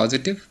as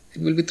positive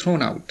and will be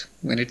thrown out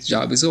when its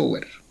job is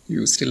over.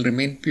 You still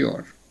remain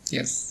pure.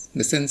 Yes,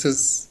 the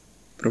senses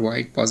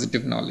provide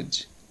positive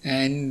knowledge.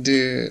 And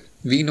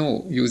we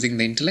know using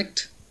the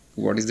intellect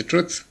what is the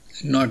truth.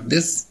 Not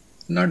this,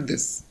 not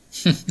this.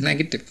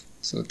 Negative.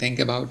 So think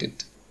about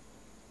it.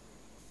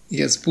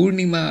 Yes,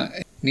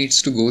 Poornima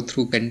needs to go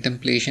through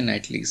contemplation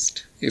at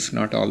least, if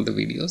not all the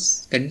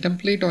videos.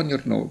 Contemplate on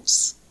your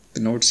notes, the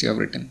notes you have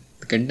written.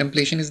 The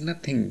contemplation is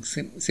nothing,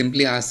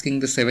 simply asking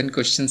the 7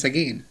 questions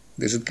again.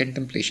 This is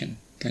contemplation.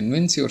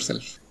 Convince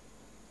yourself.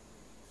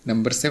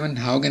 Number 7,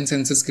 how can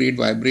senses create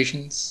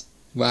vibrations?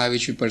 Why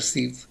which we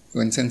perceive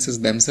when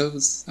senses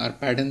themselves are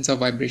patterns of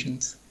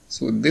vibrations?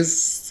 So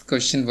this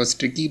question was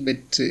tricky,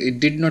 but it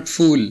did not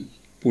fool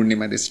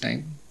Poornima this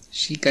time.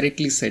 She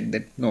correctly said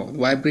that no,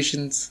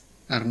 vibrations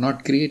are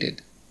not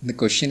created. The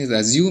question is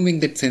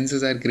assuming that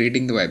senses are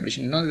creating the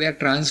vibration. No, they are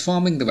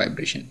transforming the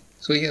vibration.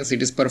 So yes,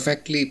 it is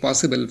perfectly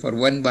possible for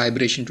one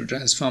vibration to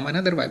transform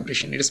another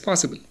vibration. It is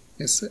possible.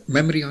 Yes,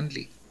 memory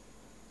only.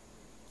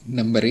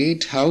 Number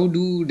 8, how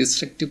do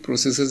destructive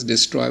processes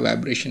destroy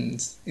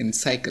vibrations in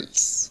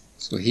cycles?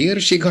 So here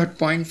she got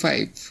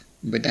 0.5,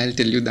 but I'll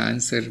tell you the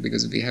answer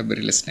because we have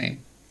very less time.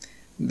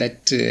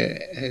 That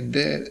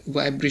the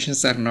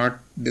vibrations are not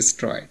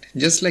destroyed.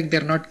 Just like they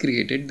are not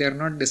created, they are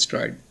not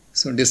destroyed.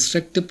 So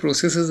destructive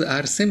processes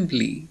are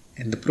simply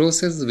the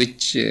process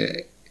which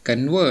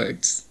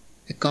converts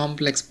a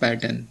complex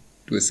pattern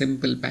to a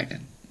simple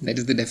pattern. That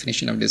is the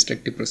definition of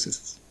destructive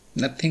processes.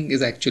 Nothing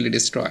is actually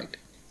destroyed.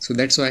 So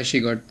that's why she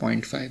got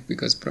 0.5,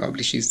 because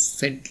probably she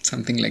said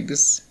something like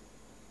this.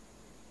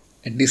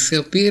 A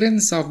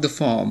disappearance of the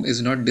form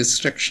is not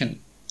destruction.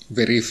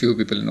 Very few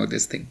people know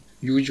this thing.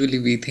 Usually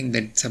we think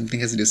that something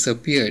has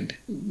disappeared,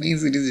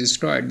 means it is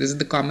destroyed. This is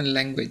the common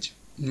language.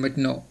 But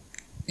no,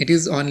 it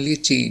is only a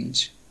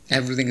change.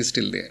 Everything is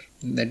still there.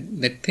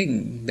 That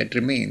thing that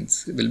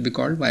remains will be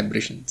called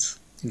vibrations.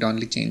 It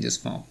only changes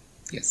form.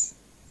 Yes.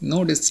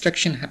 No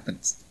destruction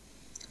happens.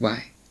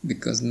 Why?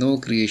 Because no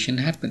creation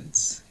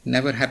happens.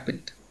 Never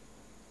happened.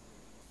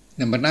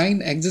 Number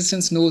 9,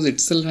 existence knows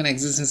itself and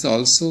existence is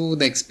also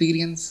the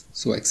experience.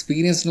 So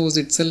experience knows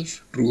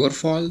itself, true or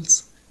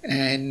false.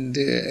 And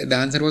the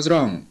answer was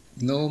wrong.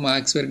 No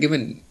marks were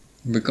given.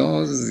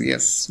 Because,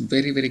 yes,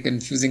 very, very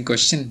confusing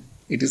question.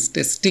 It is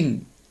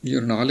testing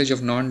your knowledge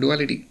of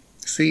non-duality.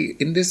 See,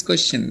 in this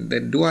question, the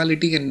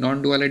duality and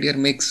non-duality are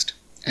mixed.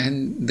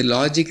 And the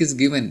logic is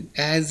given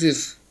as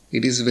if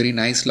it is very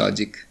nice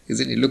logic,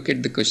 isn't it? Look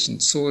at the question,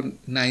 so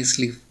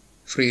nicely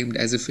framed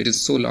as if it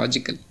is so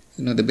logical.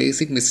 The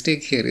basic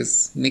mistake here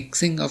is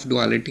mixing of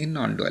duality and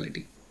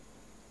non-duality.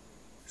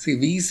 See,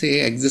 we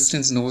say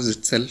existence knows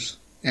itself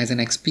as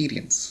an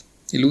experience,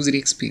 illusory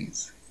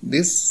experience.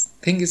 This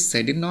thing is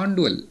said in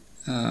non-dual,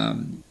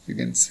 you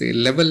can say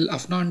level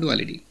of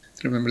non-duality.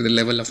 Remember the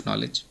level of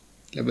knowledge,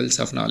 levels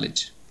of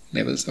knowledge,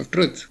 levels of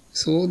truth.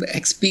 So the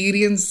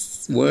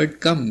experience word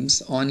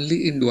comes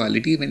only in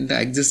duality when the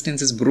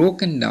existence is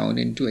broken down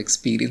into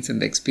experience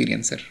and the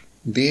experiencer.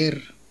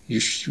 There you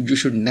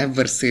should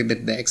never say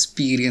that the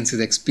experience is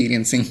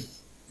experiencing.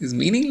 Is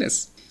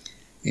meaningless.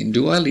 In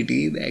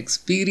duality, the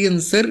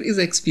experiencer is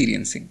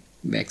experiencing.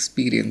 The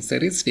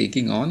experiencer is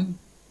taking on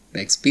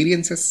the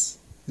experiences.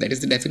 That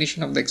is the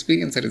definition of the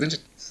experiencer, isn't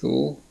it?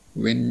 So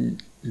when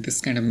this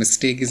kind of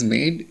mistake is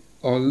made,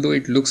 although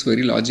it looks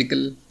very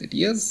logical, that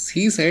yes,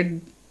 he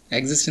said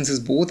existence is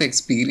both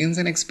experience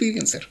and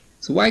experiencer.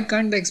 So why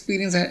can't the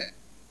experience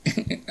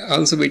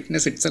also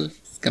witness itself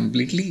is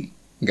completely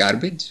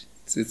garbage.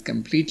 It's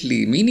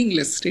completely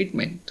meaningless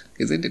statement,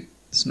 isn't it?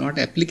 It's not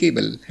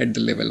applicable at the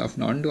level of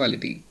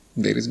non-duality.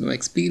 There is no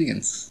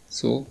experience,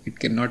 so it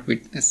cannot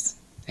witness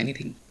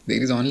anything.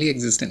 There is only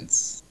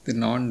existence. The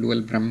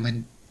non-dual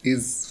Brahman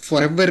is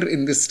forever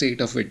in this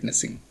state of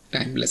witnessing,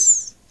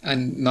 timeless,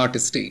 and not a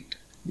state.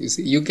 You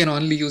see, you can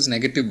only use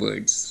negative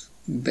words.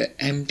 The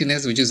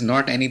emptiness, which is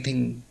not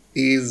anything,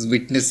 is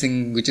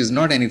witnessing, which is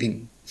not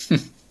anything.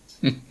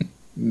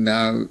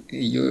 Now,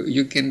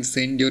 you can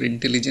send your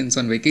intelligence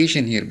on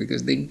vacation here,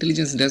 because the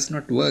intelligence does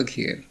not work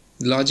here.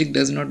 Logic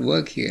does not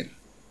work here.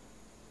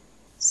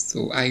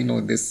 So I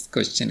know this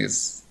question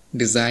is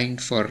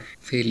designed for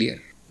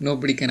failure.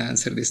 Nobody can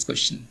answer this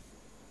question.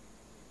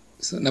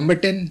 So number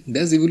 10,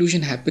 does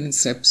evolution happen in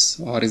steps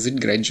or is it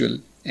gradual?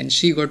 And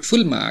she got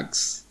full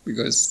marks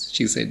because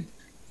she said,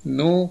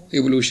 no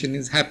evolution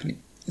is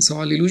happening. It's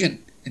all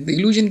illusion. And the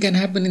illusion can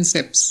happen in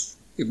steps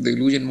if the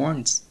illusion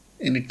wants.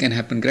 And it can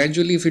happen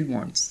gradually if it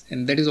wants.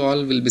 And that is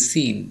all will be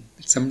seen.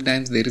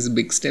 Sometimes there is a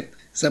big step.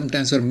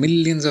 Sometimes for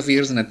millions of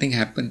years nothing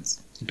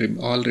happens. It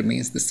all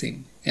remains the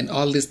same. And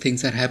all these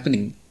things are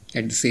happening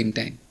at the same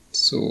time.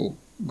 So,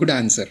 good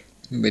answer.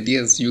 But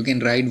yes, you can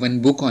write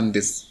one book on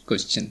this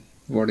question.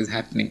 What is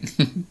happening?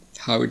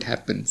 How it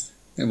happens?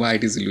 Why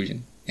it is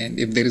illusion? And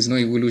if there is no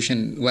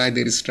evolution, why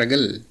there is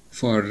struggle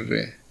for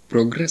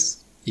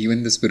progress?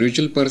 Even the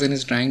spiritual person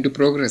is trying to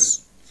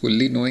progress.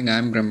 Fully knowing I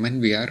am Brahman,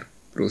 we are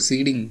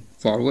proceeding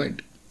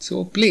forward.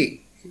 So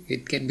play.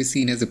 It can be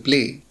seen as a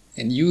play.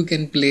 And you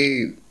can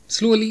play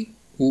slowly.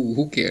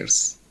 Who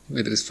cares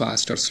whether it's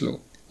fast or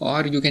slow?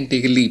 Or you can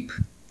take a leap.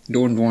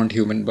 Don't want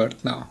human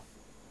birth now.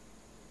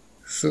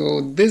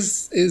 So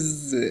this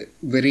is a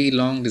very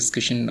long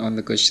discussion on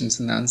the questions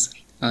and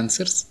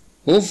answers.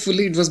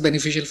 Hopefully it was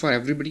beneficial for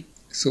everybody.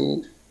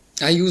 So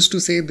I used to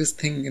say this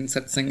thing in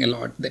Satsang a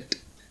lot, that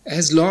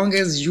as long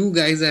as you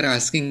guys are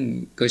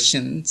asking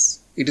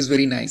questions, it is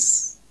very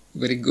nice,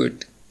 very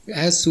good.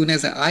 As soon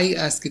as I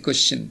ask a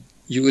question,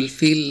 you will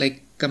feel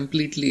like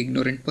completely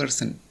ignorant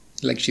person.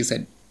 Like she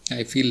said,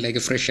 I feel like a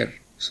fresher.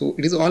 So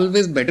it is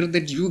always better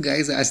that you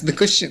guys ask the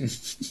question.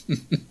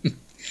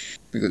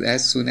 Because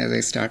as soon as I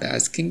start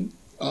asking,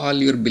 all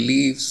your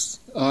beliefs,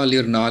 all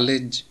your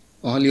knowledge,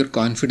 all your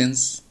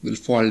confidence will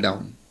fall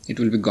down. It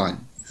will be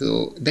gone.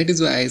 So that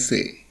is why I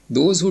say,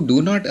 those who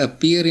do not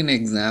appear in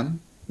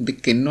exam, they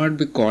cannot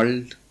be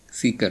called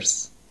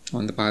seekers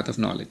on the path of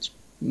knowledge.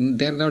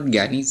 They are not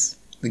Gyanis.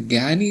 The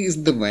Gyani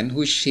is the one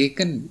who is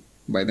shaken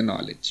by the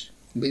knowledge,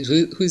 who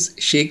is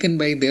shaken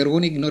by their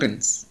own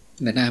ignorance,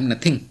 that I am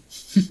nothing.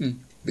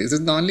 This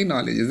is the only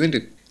knowledge, isn't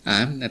it?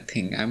 I am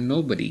nothing, I am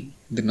nobody.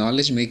 The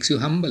knowledge makes you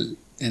humble.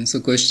 And so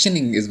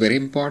questioning is very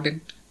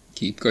important.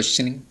 Keep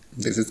questioning.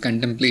 This is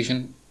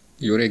contemplation.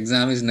 Your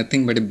exam is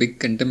nothing but a big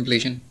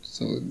contemplation.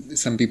 So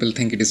some people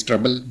think it is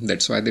trouble.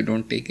 That's why they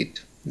don't take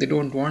it. They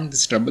don't want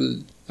this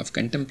trouble of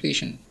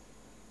contemplation.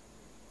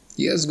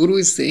 Yes, Guru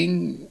is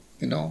saying,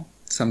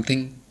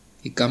 something.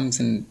 He comes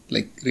in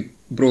like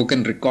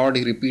broken record.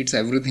 He repeats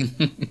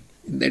everything.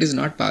 That is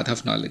not path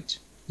of knowledge.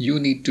 You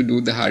need to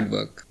do the hard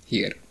work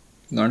here,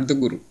 not the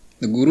Guru.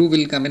 The Guru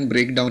will come and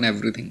break down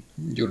everything.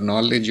 Your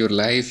knowledge, your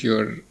life,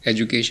 your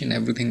education,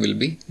 everything will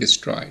be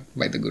destroyed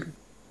by the Guru.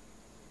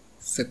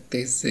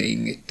 Sathya is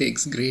saying, it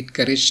takes great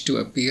courage to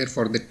appear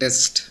for the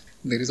test.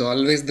 There is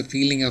always the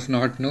feeling of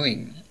not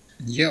knowing.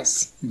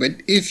 Yes, but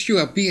if you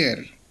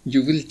appear,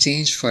 you will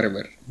change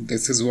forever.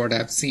 This is what I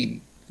have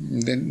seen.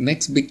 The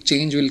next big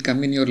change will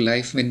come in your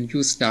life when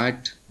you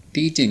start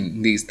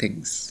teaching these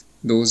things.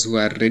 Those who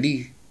are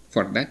ready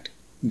for that,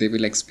 they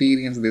will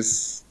experience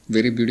this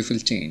very beautiful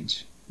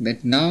change.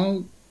 That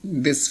now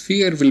this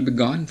fear will be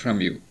gone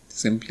from you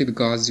simply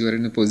because you are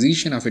in a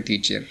position of a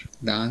teacher.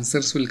 The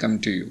answers will come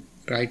to you.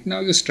 Right now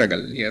you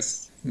struggle,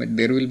 yes, but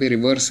there will be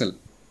reversal.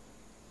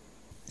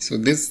 So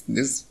this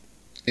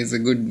is a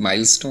good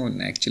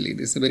milestone actually.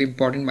 This is a very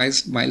important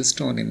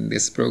milestone in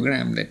this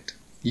program, that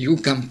you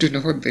come to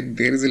know that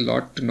there is a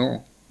lot to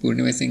know.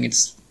 Poornima is saying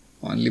it's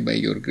only by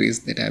your grace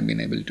that I have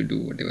been able to do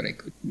whatever I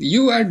could.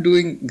 You are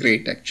doing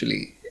great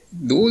actually.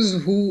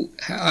 Those who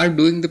are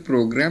doing the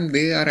program,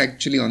 they are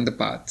actually on the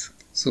path.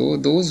 So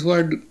those who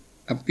are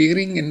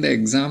appearing in the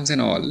exams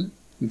and all,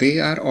 they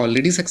are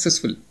already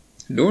successful.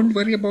 Don't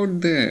worry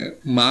about the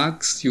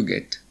marks you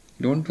get.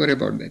 Don't worry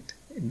about that.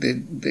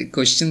 The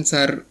questions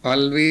are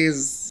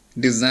always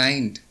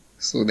designed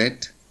so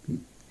that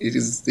it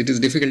is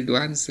difficult to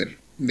answer.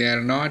 They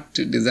are not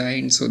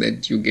designed so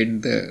that you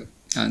get the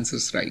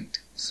answers right.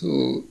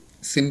 So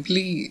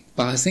simply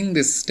passing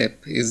this step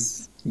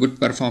is good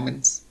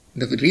performance.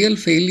 The real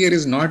failure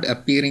is not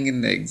appearing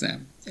in the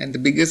exam. And the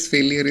biggest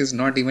failure is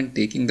not even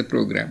taking the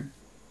program.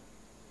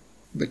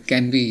 But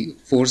can we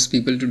force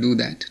people to do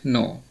that?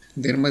 No.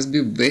 There must be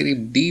very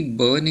deep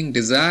burning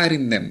desire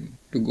in them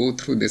to go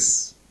through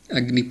this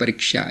Agni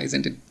Pariksha,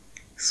 isn't it?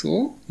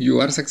 So you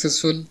are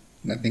successful.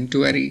 Nothing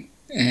to worry.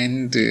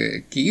 And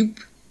keep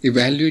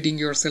evaluating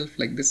yourself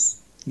like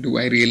this. Do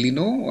I really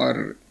know,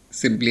 or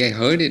simply I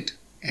heard it?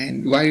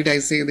 And why did I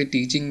say the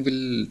teaching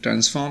will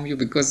transform you?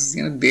 Because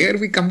there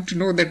we come to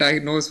know that I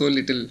know so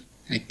little.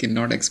 I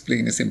cannot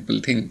explain a simple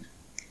thing.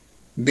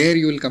 There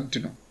you will come to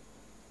know.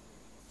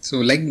 So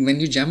like when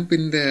you jump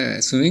in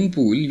the swimming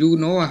pool, you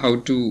know how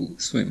to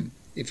swim.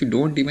 If you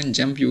don't even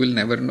jump, you will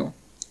never know.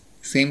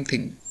 Same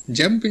thing.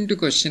 Jump into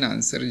question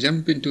answer,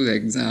 jump into the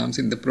exams,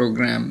 in the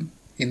program,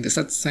 in the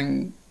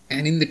satsang,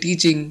 and in the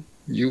teaching,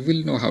 you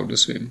will know how to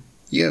swim.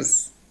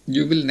 Yes,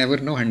 you will never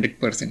know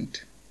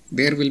 100%.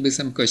 There will be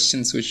some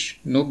questions which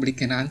nobody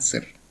can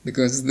answer.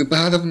 Because the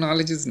path of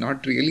knowledge is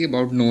not really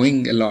about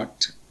knowing a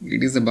lot.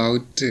 It is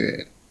about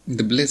the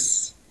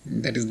bliss.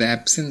 That is the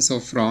absence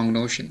of wrong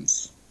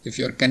notions. If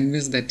you are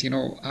convinced that,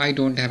 I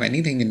don't have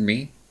anything in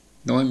me,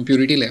 no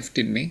impurity left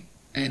in me,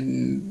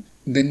 and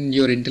then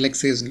your intellect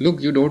says,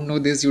 look, you don't know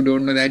this, you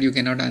don't know that, you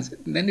cannot answer,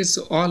 then it's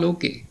all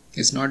okay.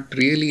 It's not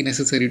really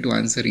necessary to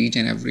answer each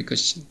and every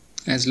question,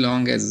 as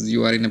long as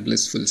you are in a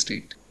blissful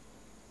state.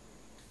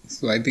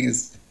 So I think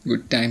it's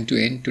good time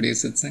to end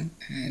today's satsang.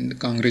 And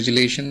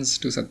congratulations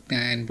to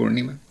Sathya and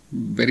Poornima.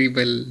 Very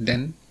well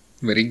done.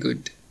 Very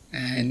good.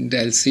 And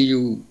I'll see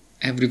you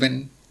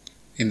everyone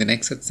in the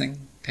next satsang.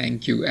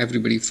 Thank you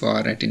everybody for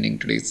attending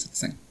today's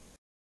satsang.